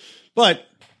 But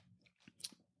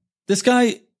this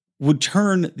guy would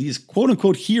turn these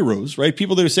quote-unquote heroes, right?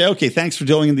 People that would say, okay, thanks for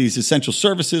doing these essential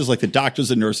services like the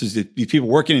doctors and nurses, these people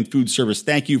working in food service,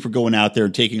 thank you for going out there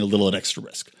and taking a little extra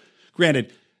risk.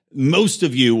 Granted, most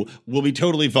of you will be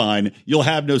totally fine. You'll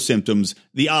have no symptoms.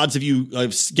 The odds of you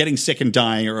getting sick and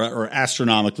dying are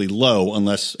astronomically low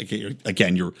unless,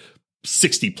 again, you're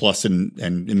 60 plus and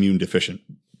immune deficient.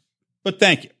 But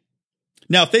thank you.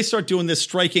 Now, if they start doing this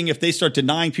striking, if they start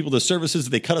denying people the services,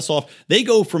 if they cut us off, they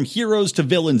go from heroes to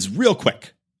villains real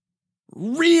quick.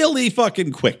 Really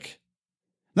fucking quick.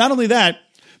 Not only that,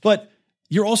 but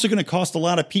you're also going to cost a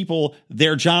lot of people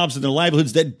their jobs and their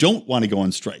livelihoods that don't want to go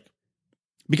on strike.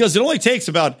 Because it only takes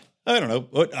about,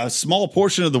 a small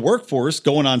portion of the workforce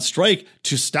going on strike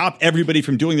to stop everybody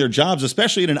from doing their jobs,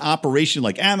 especially in an operation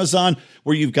like Amazon,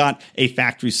 where you've got a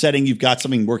factory setting, you've got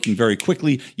something working very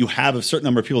quickly, you have a certain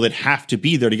number of people that have to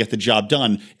be there to get the job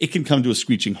done. It can come to a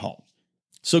screeching halt.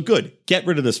 So good. Get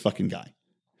rid of this fucking guy.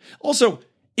 Also,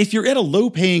 if you're at a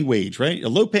low-paying wage, right, a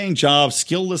low-paying job,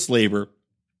 skillless labor,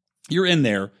 you're in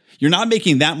there, you're not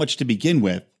making that much to begin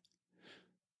with,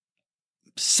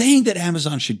 saying that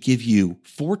Amazon should give you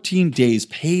 14 days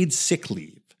paid sick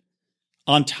leave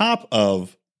on top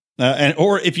of,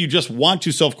 or if you just want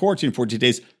to self-quarantine 14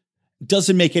 days,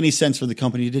 doesn't make any sense for the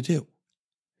company to do.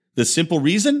 The simple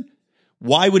reason,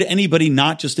 why would anybody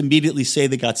not just immediately say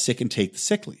they got sick and take the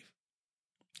sick leave?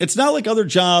 It's not like other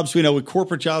jobs, with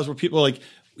corporate jobs where people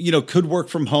could work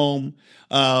from home,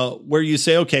 where you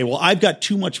say, okay, well, I've got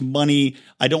too much money.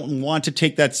 I don't want to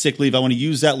take that sick leave. I want to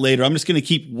use that later. I'm just going to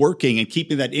keep working and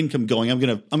keeping that income going. I'm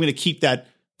going to keep that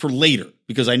for later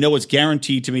because I know it's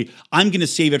guaranteed to me. I'm going to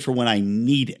save it for when I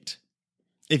need it.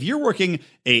 If you're working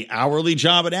a hourly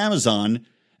job at Amazon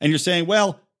and you're saying,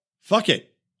 well, fuck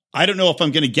it. I don't know if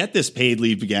I'm going to get this paid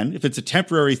leave again. If it's a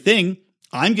temporary thing,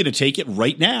 I'm going to take it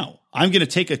right now. I'm going to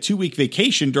take a 2-week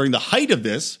vacation during the height of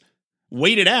this,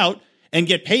 wait it out, and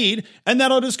get paid, and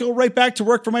then I'll just go right back to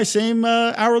work for my same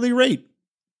hourly rate.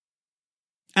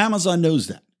 Amazon knows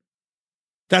that.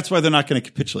 That's why they're not going to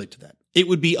capitulate to that. It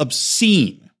would be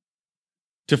obscene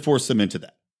to force them into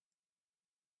that.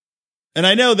 And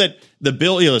I know that the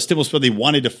bill, the stimulus bill, they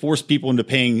wanted to force people into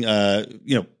paying,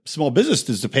 small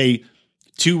businesses to pay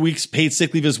 2 weeks paid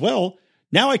sick leave as well.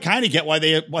 Now I kind of get why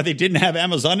they didn't have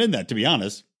Amazon in that, to be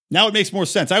honest. Now it makes more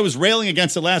sense. I was railing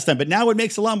against it last time, but now it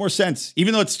makes a lot more sense.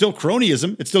 Even though it's still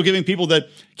cronyism, it's still giving people that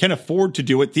can afford to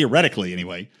do it, theoretically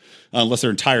anyway, unless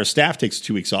their entire staff takes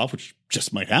 2 weeks off, which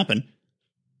just might happen.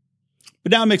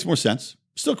 But now it makes more sense.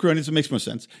 Still cronyism, makes more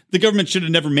sense. The government should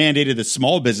have never mandated that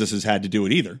small businesses had to do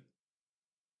it either.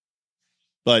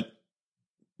 But,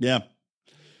 yeah.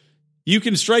 You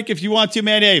can strike if you want to,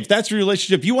 man. Hey, if that's your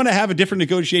relationship, if you want to have a different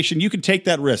negotiation, you can take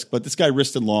that risk. But this guy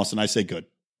risked and lost, and I say good.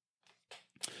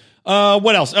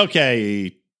 What else?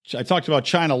 Okay. I talked about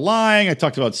China lying. I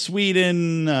talked about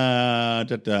Sweden. I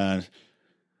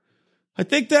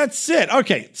think that's it.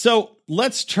 Okay. So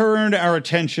let's turn our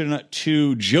attention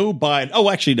to Joe Biden. Oh,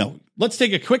 actually, no. Let's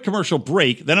take a quick commercial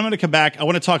break. Then I'm going to come back. I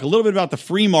want to talk a little bit about the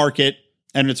free market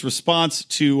and its response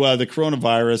to the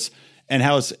coronavirus and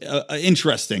how it's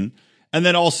interesting. And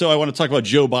then also I want to talk about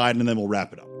Joe Biden, and then we'll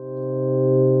wrap it up.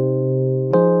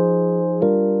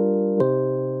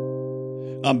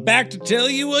 I'm back to tell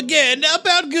you again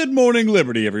about Good Morning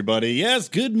Liberty, everybody. Yes,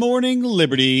 Good Morning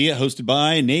Liberty, hosted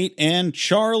by Nate and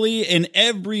Charlie, an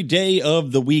every day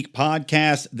of the week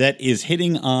podcast that is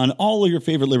hitting on all of your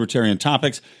favorite libertarian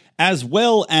topics, as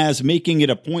well as making it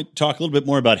a point to talk a little bit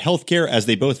more about healthcare, as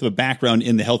they both have a background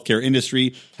in the healthcare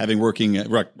industry,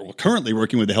 currently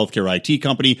working with the healthcare IT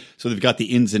company. So they've got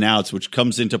the ins and outs, which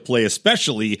comes into play,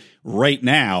 especially right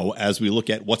now, as we look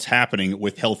at what's happening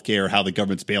with healthcare, how the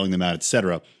government's bailing them out,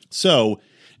 etc. So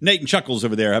Nate and Chuckles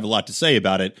over there have a lot to say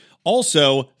about it.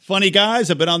 Also, funny guys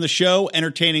have been on the show,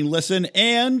 entertaining listen,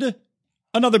 and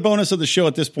Another bonus of the show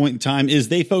at this point in time is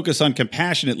they focus on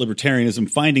compassionate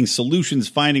libertarianism, finding solutions,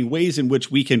 finding ways in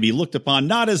which we can be looked upon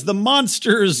not as the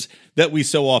monsters that we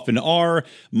so often are,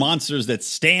 monsters that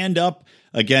stand up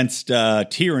against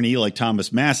tyranny like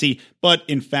Thomas Massie, but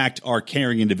in fact are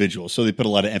caring individuals. So they put a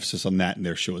lot of emphasis on that in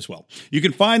their show as well. You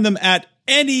can find them at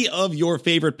any of your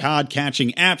favorite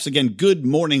podcatching apps. Again, Good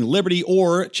Morning Liberty,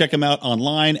 or check them out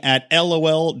online at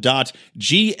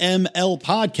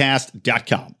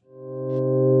lol.gmlpodcast.com.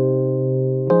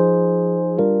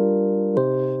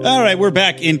 All right, we're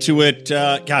back into it.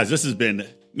 Guys, this has been,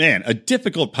 a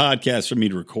difficult podcast for me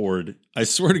to record. I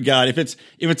swear to God, if it's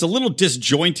a little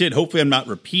disjointed, hopefully I'm not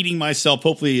repeating myself.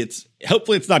 Hopefully it's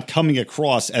not coming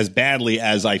across as badly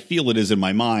as I feel it is in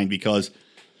my mind, because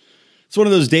it's one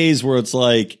of those days where it's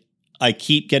like I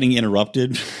keep getting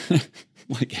interrupted.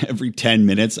 Like every 10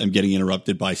 minutes, I'm getting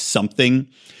interrupted by something.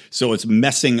 So it's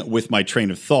messing with my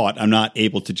train of thought. I'm not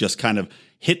able to just kind of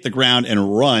hit the ground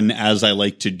and run as I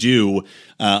like to do.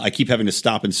 I keep having to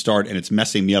stop and start, and it's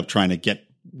messing me up trying to get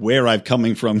where I'm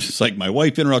coming from. Just like my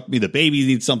wife interrupted me, the baby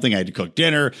needs something, I had to cook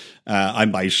dinner.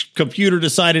 My computer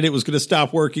decided it was going to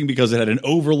stop working because it had an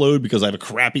overload because I have a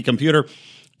crappy computer.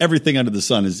 Everything under the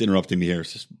sun is interrupting me here.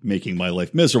 It's just making my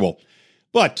life miserable.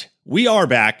 But we are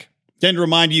back. Then to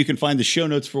remind you can find the show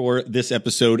notes for this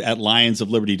episode at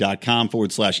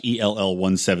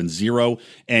lionsofliberty.com/ELL170.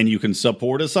 And you can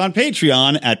support us on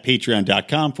Patreon at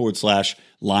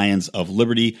patreon.com/Lions of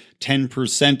Liberty.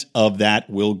 10% of that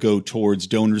will go towards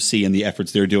DonorSee and the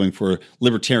efforts they're doing for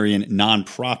libertarian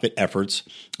nonprofit efforts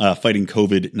fighting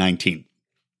COVID-19.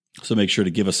 So make sure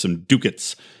to give us some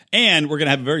ducats. And we're going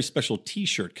to have a very special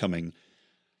t-shirt coming.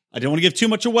 I don't want to give too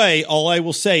much away. All I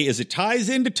will say is it ties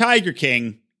into Tiger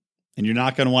King, and you're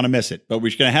not going to want to miss it. But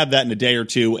we're going to have that in a day or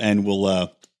two, and we'll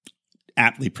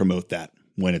aptly promote that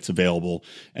when it's available.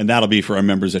 And that'll be for our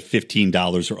members at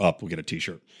 $15 or up. We'll get a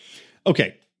t-shirt.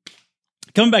 Okay,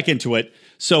 coming back into it.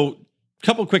 So a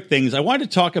couple quick things. I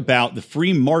wanted to talk about the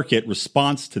free market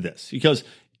response to this because,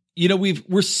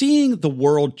 we're seeing the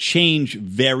world change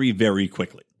very, very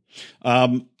quickly.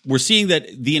 We're seeing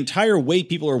that the entire way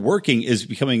people are working is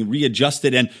becoming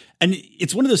readjusted. And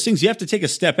it's one of those things you have to take a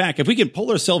step back. If we can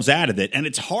pull ourselves out of it, and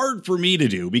it's hard for me to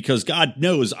do because God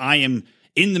knows I am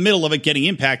in the middle of it getting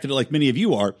impacted like many of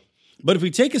you are. But if we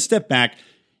take a step back,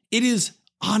 it is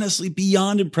honestly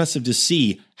beyond impressive to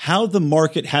see how the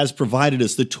market has provided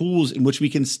us the tools in which we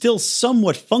can still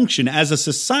somewhat function as a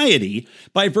society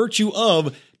by virtue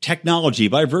of technology,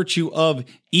 by virtue of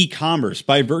e-commerce,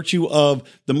 by virtue of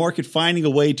the market finding a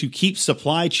way to keep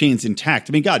supply chains intact.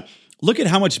 I mean, God, look at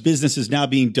how much business is now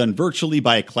being done virtually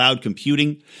by cloud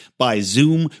computing, by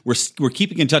Zoom. We're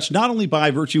keeping in touch not only by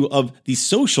virtue of these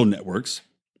social networks,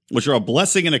 which are a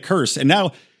blessing and a curse. And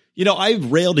now,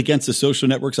 I've railed against the social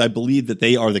networks. I believe that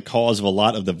they are the cause of a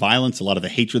lot of the violence, a lot of the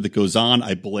hatred that goes on.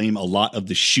 I blame a lot of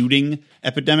the shooting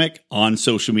epidemic on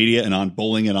social media and on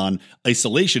bullying and on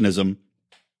isolationism.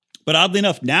 But oddly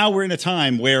enough, now we're in a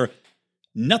time where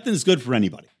nothing's good for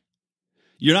anybody.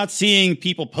 You're not seeing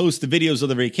people post the videos of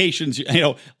their vacations.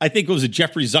 I think it was a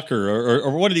Jeffrey Zucker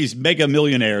or one of these mega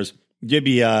millionaires,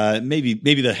 maybe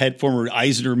the former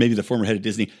Eisner, maybe the former head of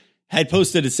Disney, had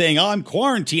posted it saying, I'm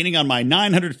quarantining on my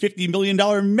 $950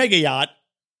 million mega yacht.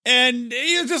 And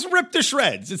he just ripped to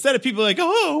shreds. Instead of people like,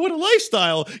 oh, what a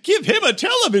lifestyle. Give him a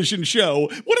television show.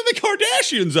 What are the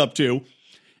Kardashians up to?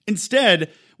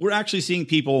 Instead, we're actually seeing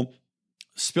people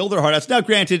spill their heart outs. Now,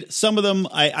 granted, some of them,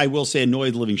 I will say,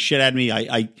 annoy the living shit out of me.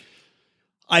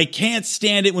 I can't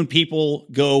stand it when people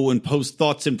go and post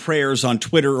thoughts and prayers on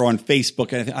Twitter or on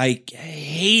Facebook. I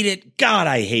hate it. God,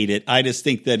 I hate it. I just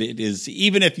think that it is,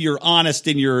 even if you're honest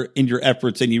in your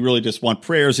efforts and you really just want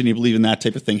prayers and you believe in that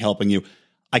type of thing helping you,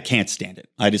 I can't stand it.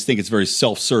 I just think it's very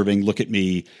self-serving. Look at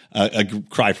me, a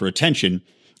cry for attention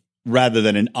rather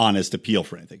than an honest appeal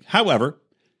for anything. However,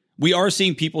 we are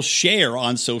seeing people share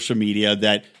on social media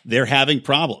that they're having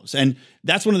problems. And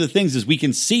that's one of the things is we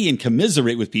can see and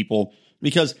commiserate with people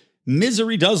because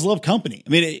misery does love company. I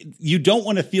mean, you don't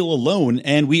want to feel alone,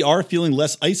 and we are feeling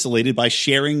less isolated by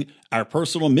sharing our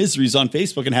personal miseries on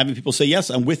Facebook and having people say, yes,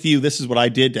 I'm with you. This is what I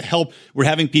did to help. We're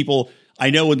having people,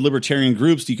 I know in libertarian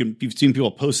groups, you've seen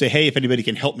people post, say, hey, if anybody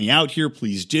can help me out here,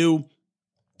 please do.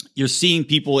 You're seeing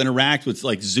people interact with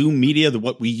like Zoom media,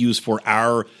 what we use for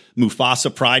our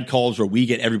Mufasa Pride calls, where we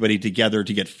get everybody together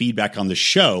to get feedback on the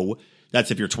show.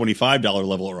 That's if you're $25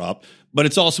 level or up. But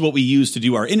it's also what we use to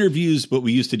do our interviews, what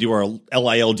we use to do our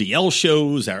LILDL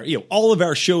shows, all of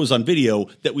our shows on video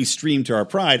that we stream to our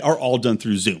Pride are all done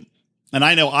through Zoom. And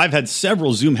I know I've had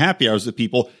several Zoom happy hours with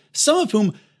people, some of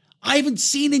whom I haven't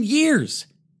seen in years.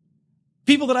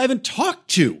 People that I haven't talked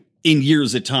to in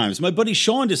years at times. My buddy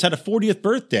Sean just had a 40th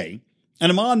birthday,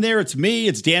 and I'm on there. It's me.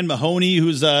 It's Dan Mahoney,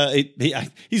 who's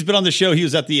he's been on the show. He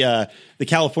was at the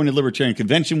California Libertarian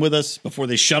Convention with us before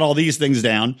they shut all these things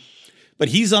down. But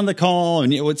he's on the call,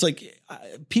 and it's like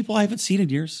people I haven't seen in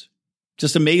years.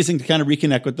 Just amazing to kind of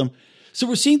reconnect with them. So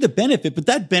we're seeing the benefit, but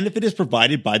that benefit is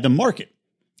provided by the market.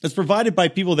 It's provided by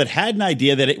people that had an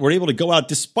idea that were able to go out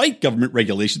despite government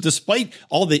regulations, despite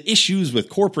all the issues with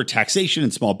corporate taxation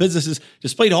and small businesses,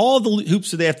 despite all the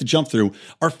hoops that they have to jump through,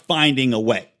 are finding a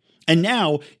way. And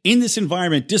now, in this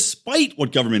environment, despite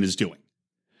what government is doing,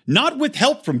 not with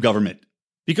help from government,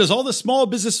 because all the small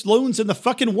business loans in the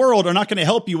fucking world are not going to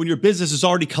help you when your business has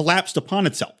already collapsed upon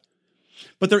itself.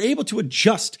 But they're able to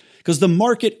adjust because the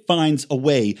market finds a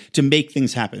way to make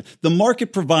things happen. The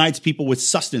market provides people with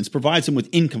sustenance, provides them with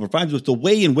income, provides them with the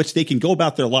way in which they can go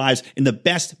about their lives in the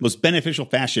best, most beneficial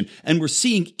fashion. And we're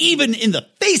seeing, even in the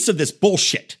face of this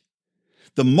bullshit,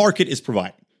 the market is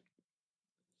providing.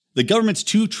 The government's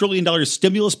 $2 trillion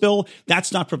stimulus bill,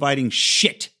 that's not providing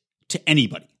shit to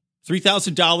anybody.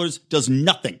 $3,000 does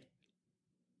nothing.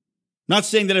 Not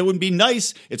saying that it wouldn't be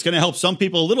nice. It's going to help some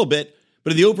people a little bit.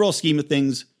 But in the overall scheme of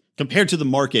things, compared to the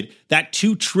market, that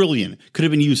 $2 trillion could have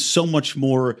been used so much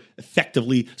more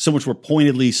effectively, so much more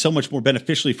pointedly, so much more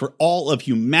beneficially for all of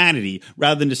humanity,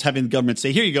 rather than just having the government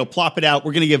say, here you go, plop it out.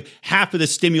 We're going to give half of the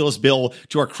stimulus bill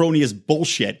to our cronyist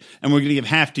bullshit, and we're going to give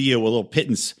half to you, a little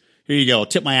pittance. Here you go, I'll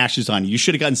tip my ashes on you. You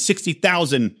should have gotten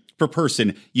 $60,000 per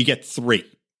person. You get 3.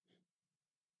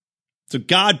 So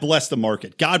God bless the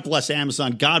market. God bless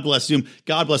Amazon. God bless Zoom.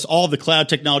 God bless all the cloud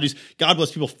technologies. God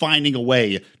bless people finding a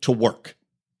way to work.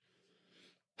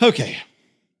 Okay,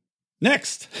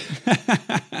 next.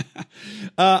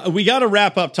 We got to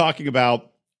wrap up talking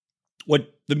about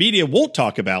what the media won't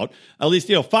talk about. At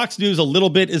least, Fox News a little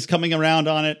bit is coming around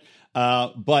on it,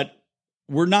 but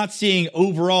we're not seeing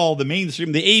overall the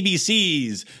mainstream, the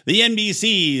ABCs, the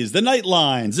NBCs, the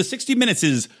Nightlines, the 60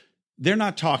 Minutes, they're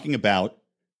not talking about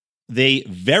the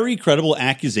very credible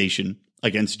accusation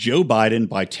against Joe Biden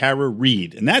by Tara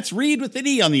Reade. And that's Reade with an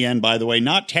E on the end, by the way,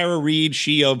 not Tara Reade,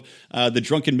 she of the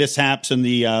drunken mishaps and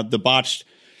the botched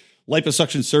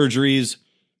liposuction surgeries.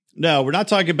 No, we're not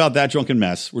talking about that drunken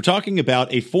mess. We're talking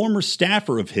about a former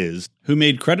staffer of his who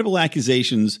made credible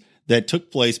accusations that took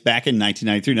place back in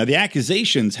 1993. Now, the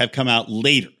accusations have come out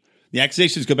later. The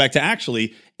accusations go back to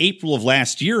actually April of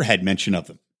last year had mention of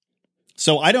them.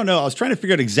 So I don't know. I was trying to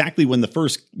figure out exactly when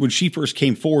she first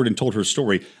came forward and told her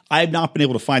story. I have not been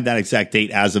able to find that exact date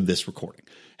as of this recording.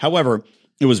 However,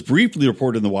 it was briefly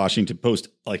reported in the Washington Post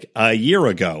like a year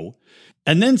ago,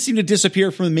 and then seemed to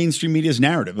disappear from the mainstream media's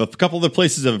narrative. A couple of the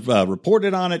places have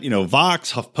reported on it.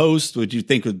 Vox, HuffPost. What do you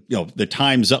think of the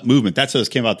Time's Up movement? That's how this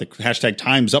came out. The hashtag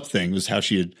Time's Up thing was how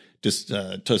she had just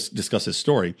discussed this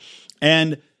story,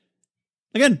 and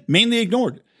again, mainly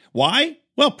ignored. Why?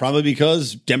 Well, probably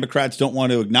because Democrats don't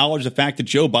want to acknowledge the fact that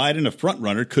Joe Biden, a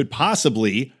frontrunner, could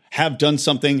possibly have done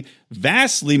something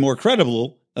vastly more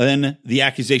credible than the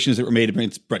accusations that were made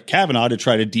against Brett Kavanaugh to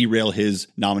try to derail his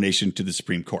nomination to the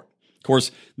Supreme Court. Of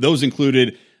course, those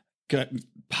included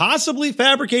possibly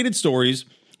fabricated stories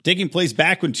taking place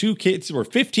back when 2 kids were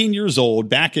 15 years old,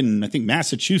 back in, I think,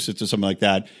 Massachusetts or something like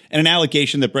that, and an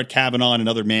allegation that Brett Kavanaugh and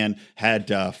another man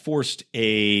had forced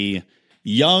a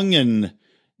young and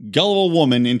gullible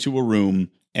woman into a room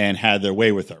and had their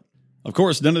way with her. Of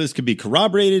course, none of this could be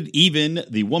corroborated. Even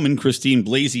the woman, Christine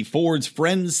Blasey Ford's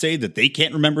friends say that they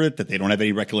can't remember it, that they don't have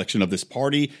any recollection of this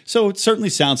party. So it certainly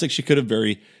sounds like she could have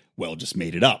very well just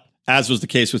made it up. As was the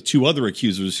case with 2 other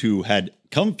accusers who had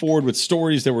come forward with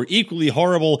stories that were equally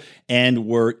horrible and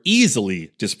were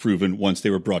easily disproven once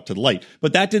they were brought to the light.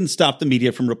 But that didn't stop the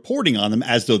media from reporting on them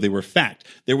as though they were fact.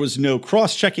 There was no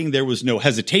cross-checking. There was no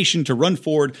hesitation to run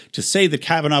forward to say that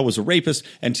Kavanaugh was a rapist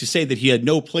and to say that he had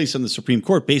no place on the Supreme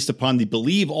Court based upon the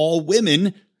believe all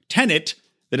women tenet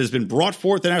that has been brought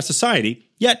forth in our society.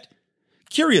 Yet,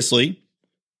 curiously,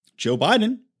 Joe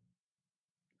Biden,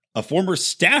 a former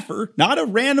staffer, not a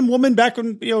random woman back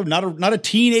when, not a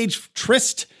teenage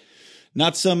tryst,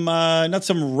 not some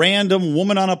random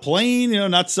woman on a plane,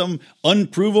 not some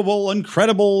unprovable,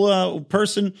 uncredible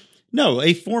person. No,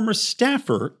 a former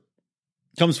staffer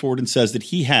comes forward and says that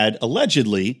he had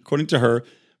allegedly, according to her,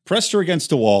 pressed her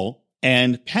against a wall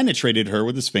and penetrated her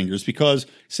with his fingers because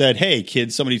said, hey,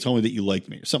 kid, somebody told me that you liked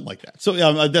me or something like that.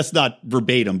 So that's not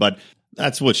verbatim, but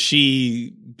That's what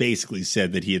she basically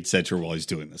said that he had said to her while he's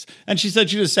doing this. And she said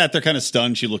she just sat there kind of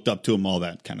stunned. She looked up to him, all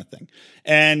that kind of thing.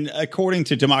 And according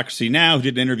to Democracy Now!, who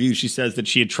did an interview, she says that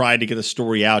she had tried to get the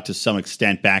story out to some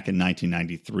extent back in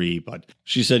 1993, but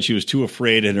she said she was too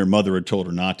afraid and her mother had told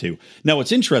her not to. Now,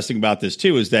 what's interesting about this,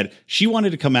 too, is that she wanted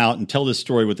to come out and tell this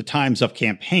story with the Time's Up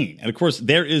campaign. And, of course,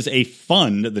 there is a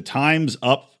fund, the Time's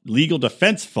Up Legal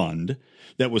Defense Fund,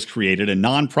 that was created, a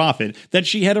nonprofit that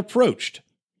she had approached.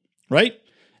 Right?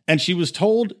 And she was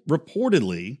told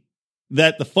reportedly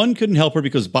that the fund couldn't help her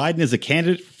because Biden is a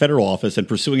candidate for federal office and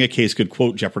pursuing a case could,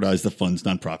 quote, jeopardize the fund's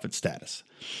nonprofit status.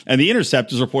 And The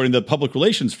Intercept is reporting the public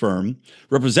relations firm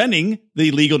representing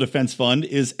the Legal Defense Fund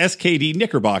is SKD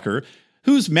Knickerbocker,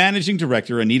 whose managing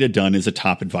director, Anita Dunn, is a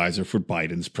top advisor for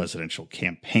Biden's presidential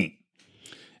campaign.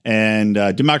 And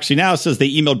Democracy Now! Says they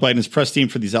emailed Biden's press team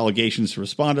for these allegations to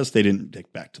respond to us. They didn't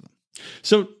get back to them.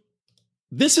 So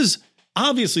this is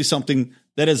obviously something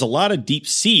that has a lot of deep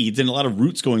seeds and a lot of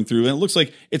roots going through. And it looks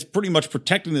like it's pretty much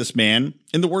protecting this man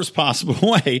in the worst possible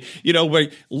way, by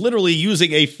literally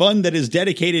using a fund that is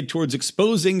dedicated towards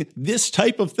exposing this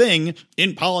type of thing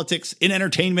in politics, in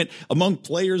entertainment, among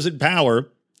players in power,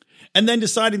 and then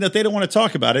deciding that they don't want to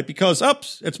talk about it because,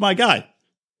 it's my guy.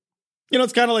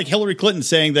 It's kind of like Hillary Clinton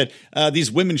saying that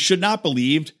these women should not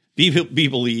be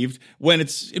believed when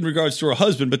it's in regards to her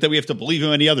husband, but that we have to believe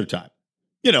him any other time.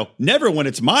 Never when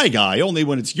it's my guy, only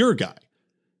when it's your guy.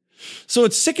 So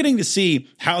it's sickening to see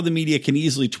how the media can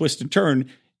easily twist and turn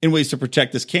in ways to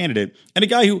protect this candidate. And a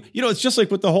guy who, it's just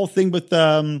like with the whole thing with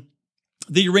the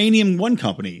Uranium One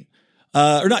company.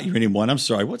 Or not Uranium One, I'm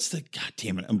sorry. God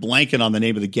damn it. I'm blanking on the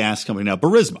name of the gas company now.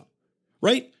 Burisma,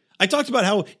 right? I talked about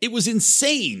how it was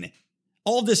insane.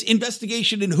 All this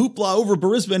investigation and hoopla over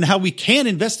Burisma and how we can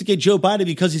investigate Joe Biden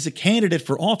because he's a candidate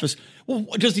for office. Well,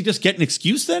 does he just get an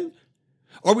excuse then?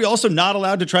 Are we also not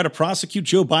allowed to try to prosecute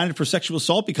Joe Biden for sexual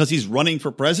assault because he's running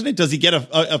for president? Does he get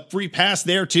a free pass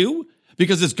there too?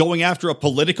 Because it's going after a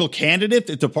political candidate?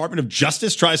 The Department of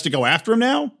Justice tries to go after him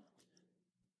now?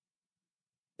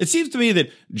 It seems to me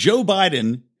that Joe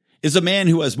Biden is a man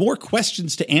who has more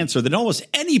questions to answer than almost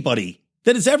anybody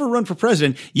that has ever run for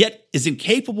president, yet is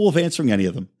incapable of answering any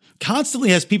of them. Constantly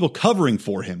has people covering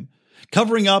for him.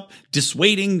 Covering up,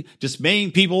 dissuading,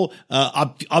 dismaying people,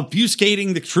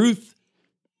 obfuscating the truth,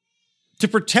 to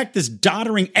protect this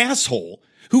doddering asshole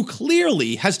who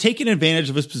clearly has taken advantage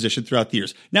of his position throughout the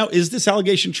years. Now, is this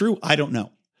allegation true? I don't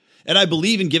know. And I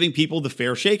believe in giving people the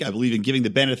fair shake. I believe in giving the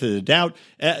benefit of the doubt.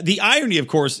 The irony, of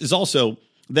course, is also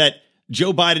that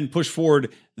Joe Biden pushed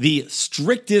forward the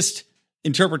strictest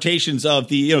interpretations of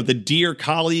the Dear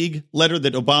Colleague letter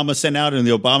that Obama sent out and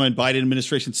the Obama and Biden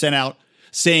administration sent out,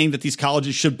 saying that these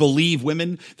colleges should believe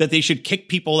women, that they should kick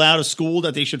people out of school,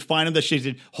 that they should fine them, that they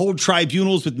should hold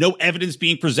tribunals with no evidence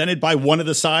being presented by one of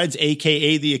the sides,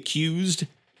 aka the accused,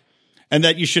 and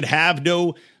that you should have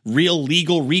no real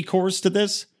legal recourse to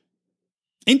this.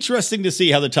 Interesting to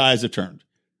see how the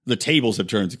tables have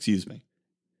turned, excuse me.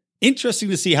 Interesting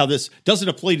to see how this doesn't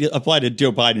apply to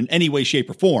Joe Biden in any way, shape,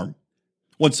 or form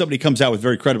when somebody comes out with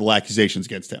very credible accusations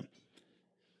against him.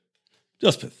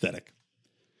 Just pathetic.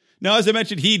 Now, as I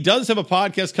mentioned, he does have a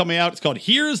podcast coming out. It's called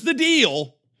Here's the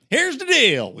Deal. Here's the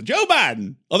Deal with Joe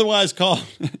Biden. Otherwise called,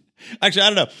 actually, I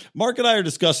don't know. Mark and I are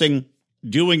discussing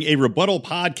doing a rebuttal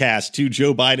podcast to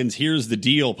Joe Biden's Here's the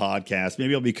Deal podcast.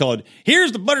 Maybe it'll be called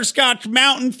Here's the Butterscotch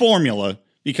Mountain Formula,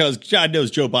 because God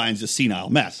knows Joe Biden's a senile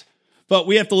mess. But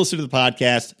we have to listen to the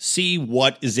podcast, see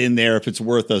what is in there, if it's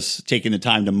worth us taking the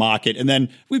time to mock it. And then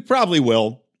we probably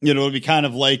will. It'll be kind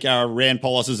of like our Rand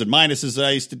Pauluses and minuses that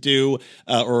I used to do,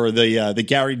 or the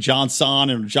Gary Johnson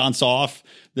and Johnsoff,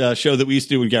 the show that we used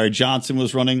to do when Gary Johnson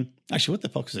was running. Actually, what the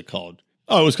fuck is it called?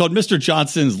 Oh, it was called Mr.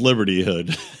 Johnson's Liberty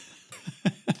Hood.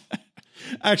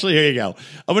 Actually, here you go.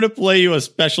 I'm going to play you a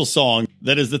special song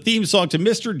that is the theme song to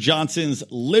Mr. Johnson's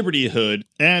Liberty Hood.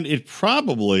 And it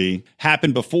probably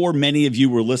happened before many of you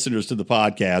were listeners to the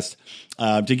podcast,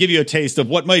 to give you a taste of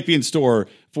what might be in store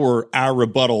for our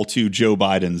rebuttal to Joe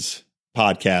Biden's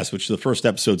podcast, which the first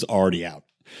episode's already out.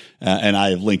 And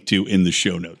I have linked to in the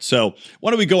show notes. So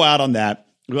why don't we go out on that?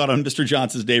 We got on Mr.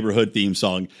 Johnson's Neighborhood theme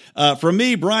song. From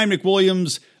me, Brian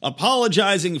McWilliams,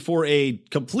 apologizing for a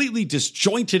completely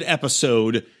disjointed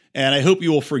episode, and I hope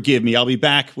you will forgive me. I'll be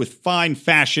back with fine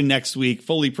fashion next week,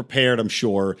 fully prepared, I'm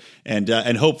sure, and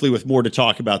hopefully with more to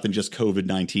talk about than just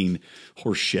COVID-19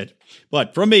 horse shit.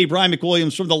 But from me, Brian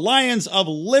McWilliams, from the Lions of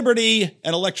Liberty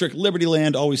and Electric Liberty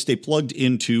Land, always stay plugged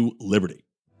into Liberty.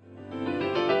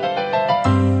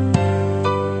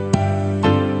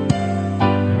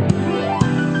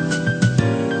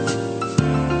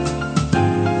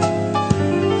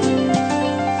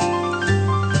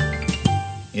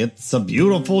 It's a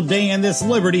beautiful day in this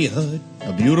Liberty hood,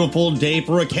 a beautiful day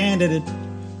for a candidate.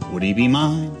 Would he be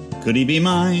mine? Could he be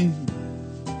mine?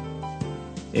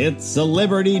 It's a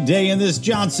Liberty day in this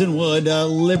Johnson Wood, a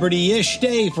Liberty-ish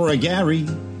day for a Gary.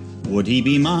 Would he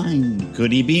be mine?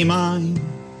 Could he be mine?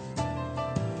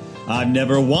 I've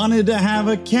never wanted to have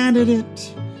a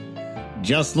candidate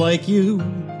just like you.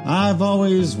 I've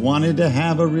always wanted to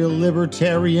have a real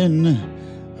libertarian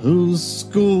who's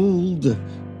schooled.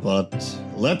 But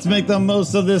let's make the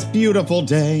most of this beautiful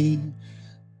day.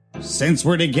 Since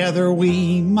we're together,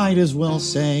 we might as well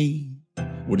say,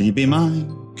 would he be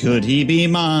mine? Could he be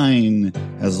mine?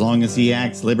 As long as he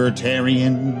acts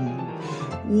libertarian.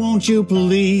 Won't you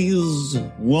please,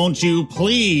 won't you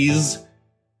please,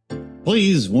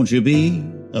 please won't you be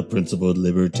a principled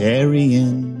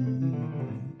libertarian?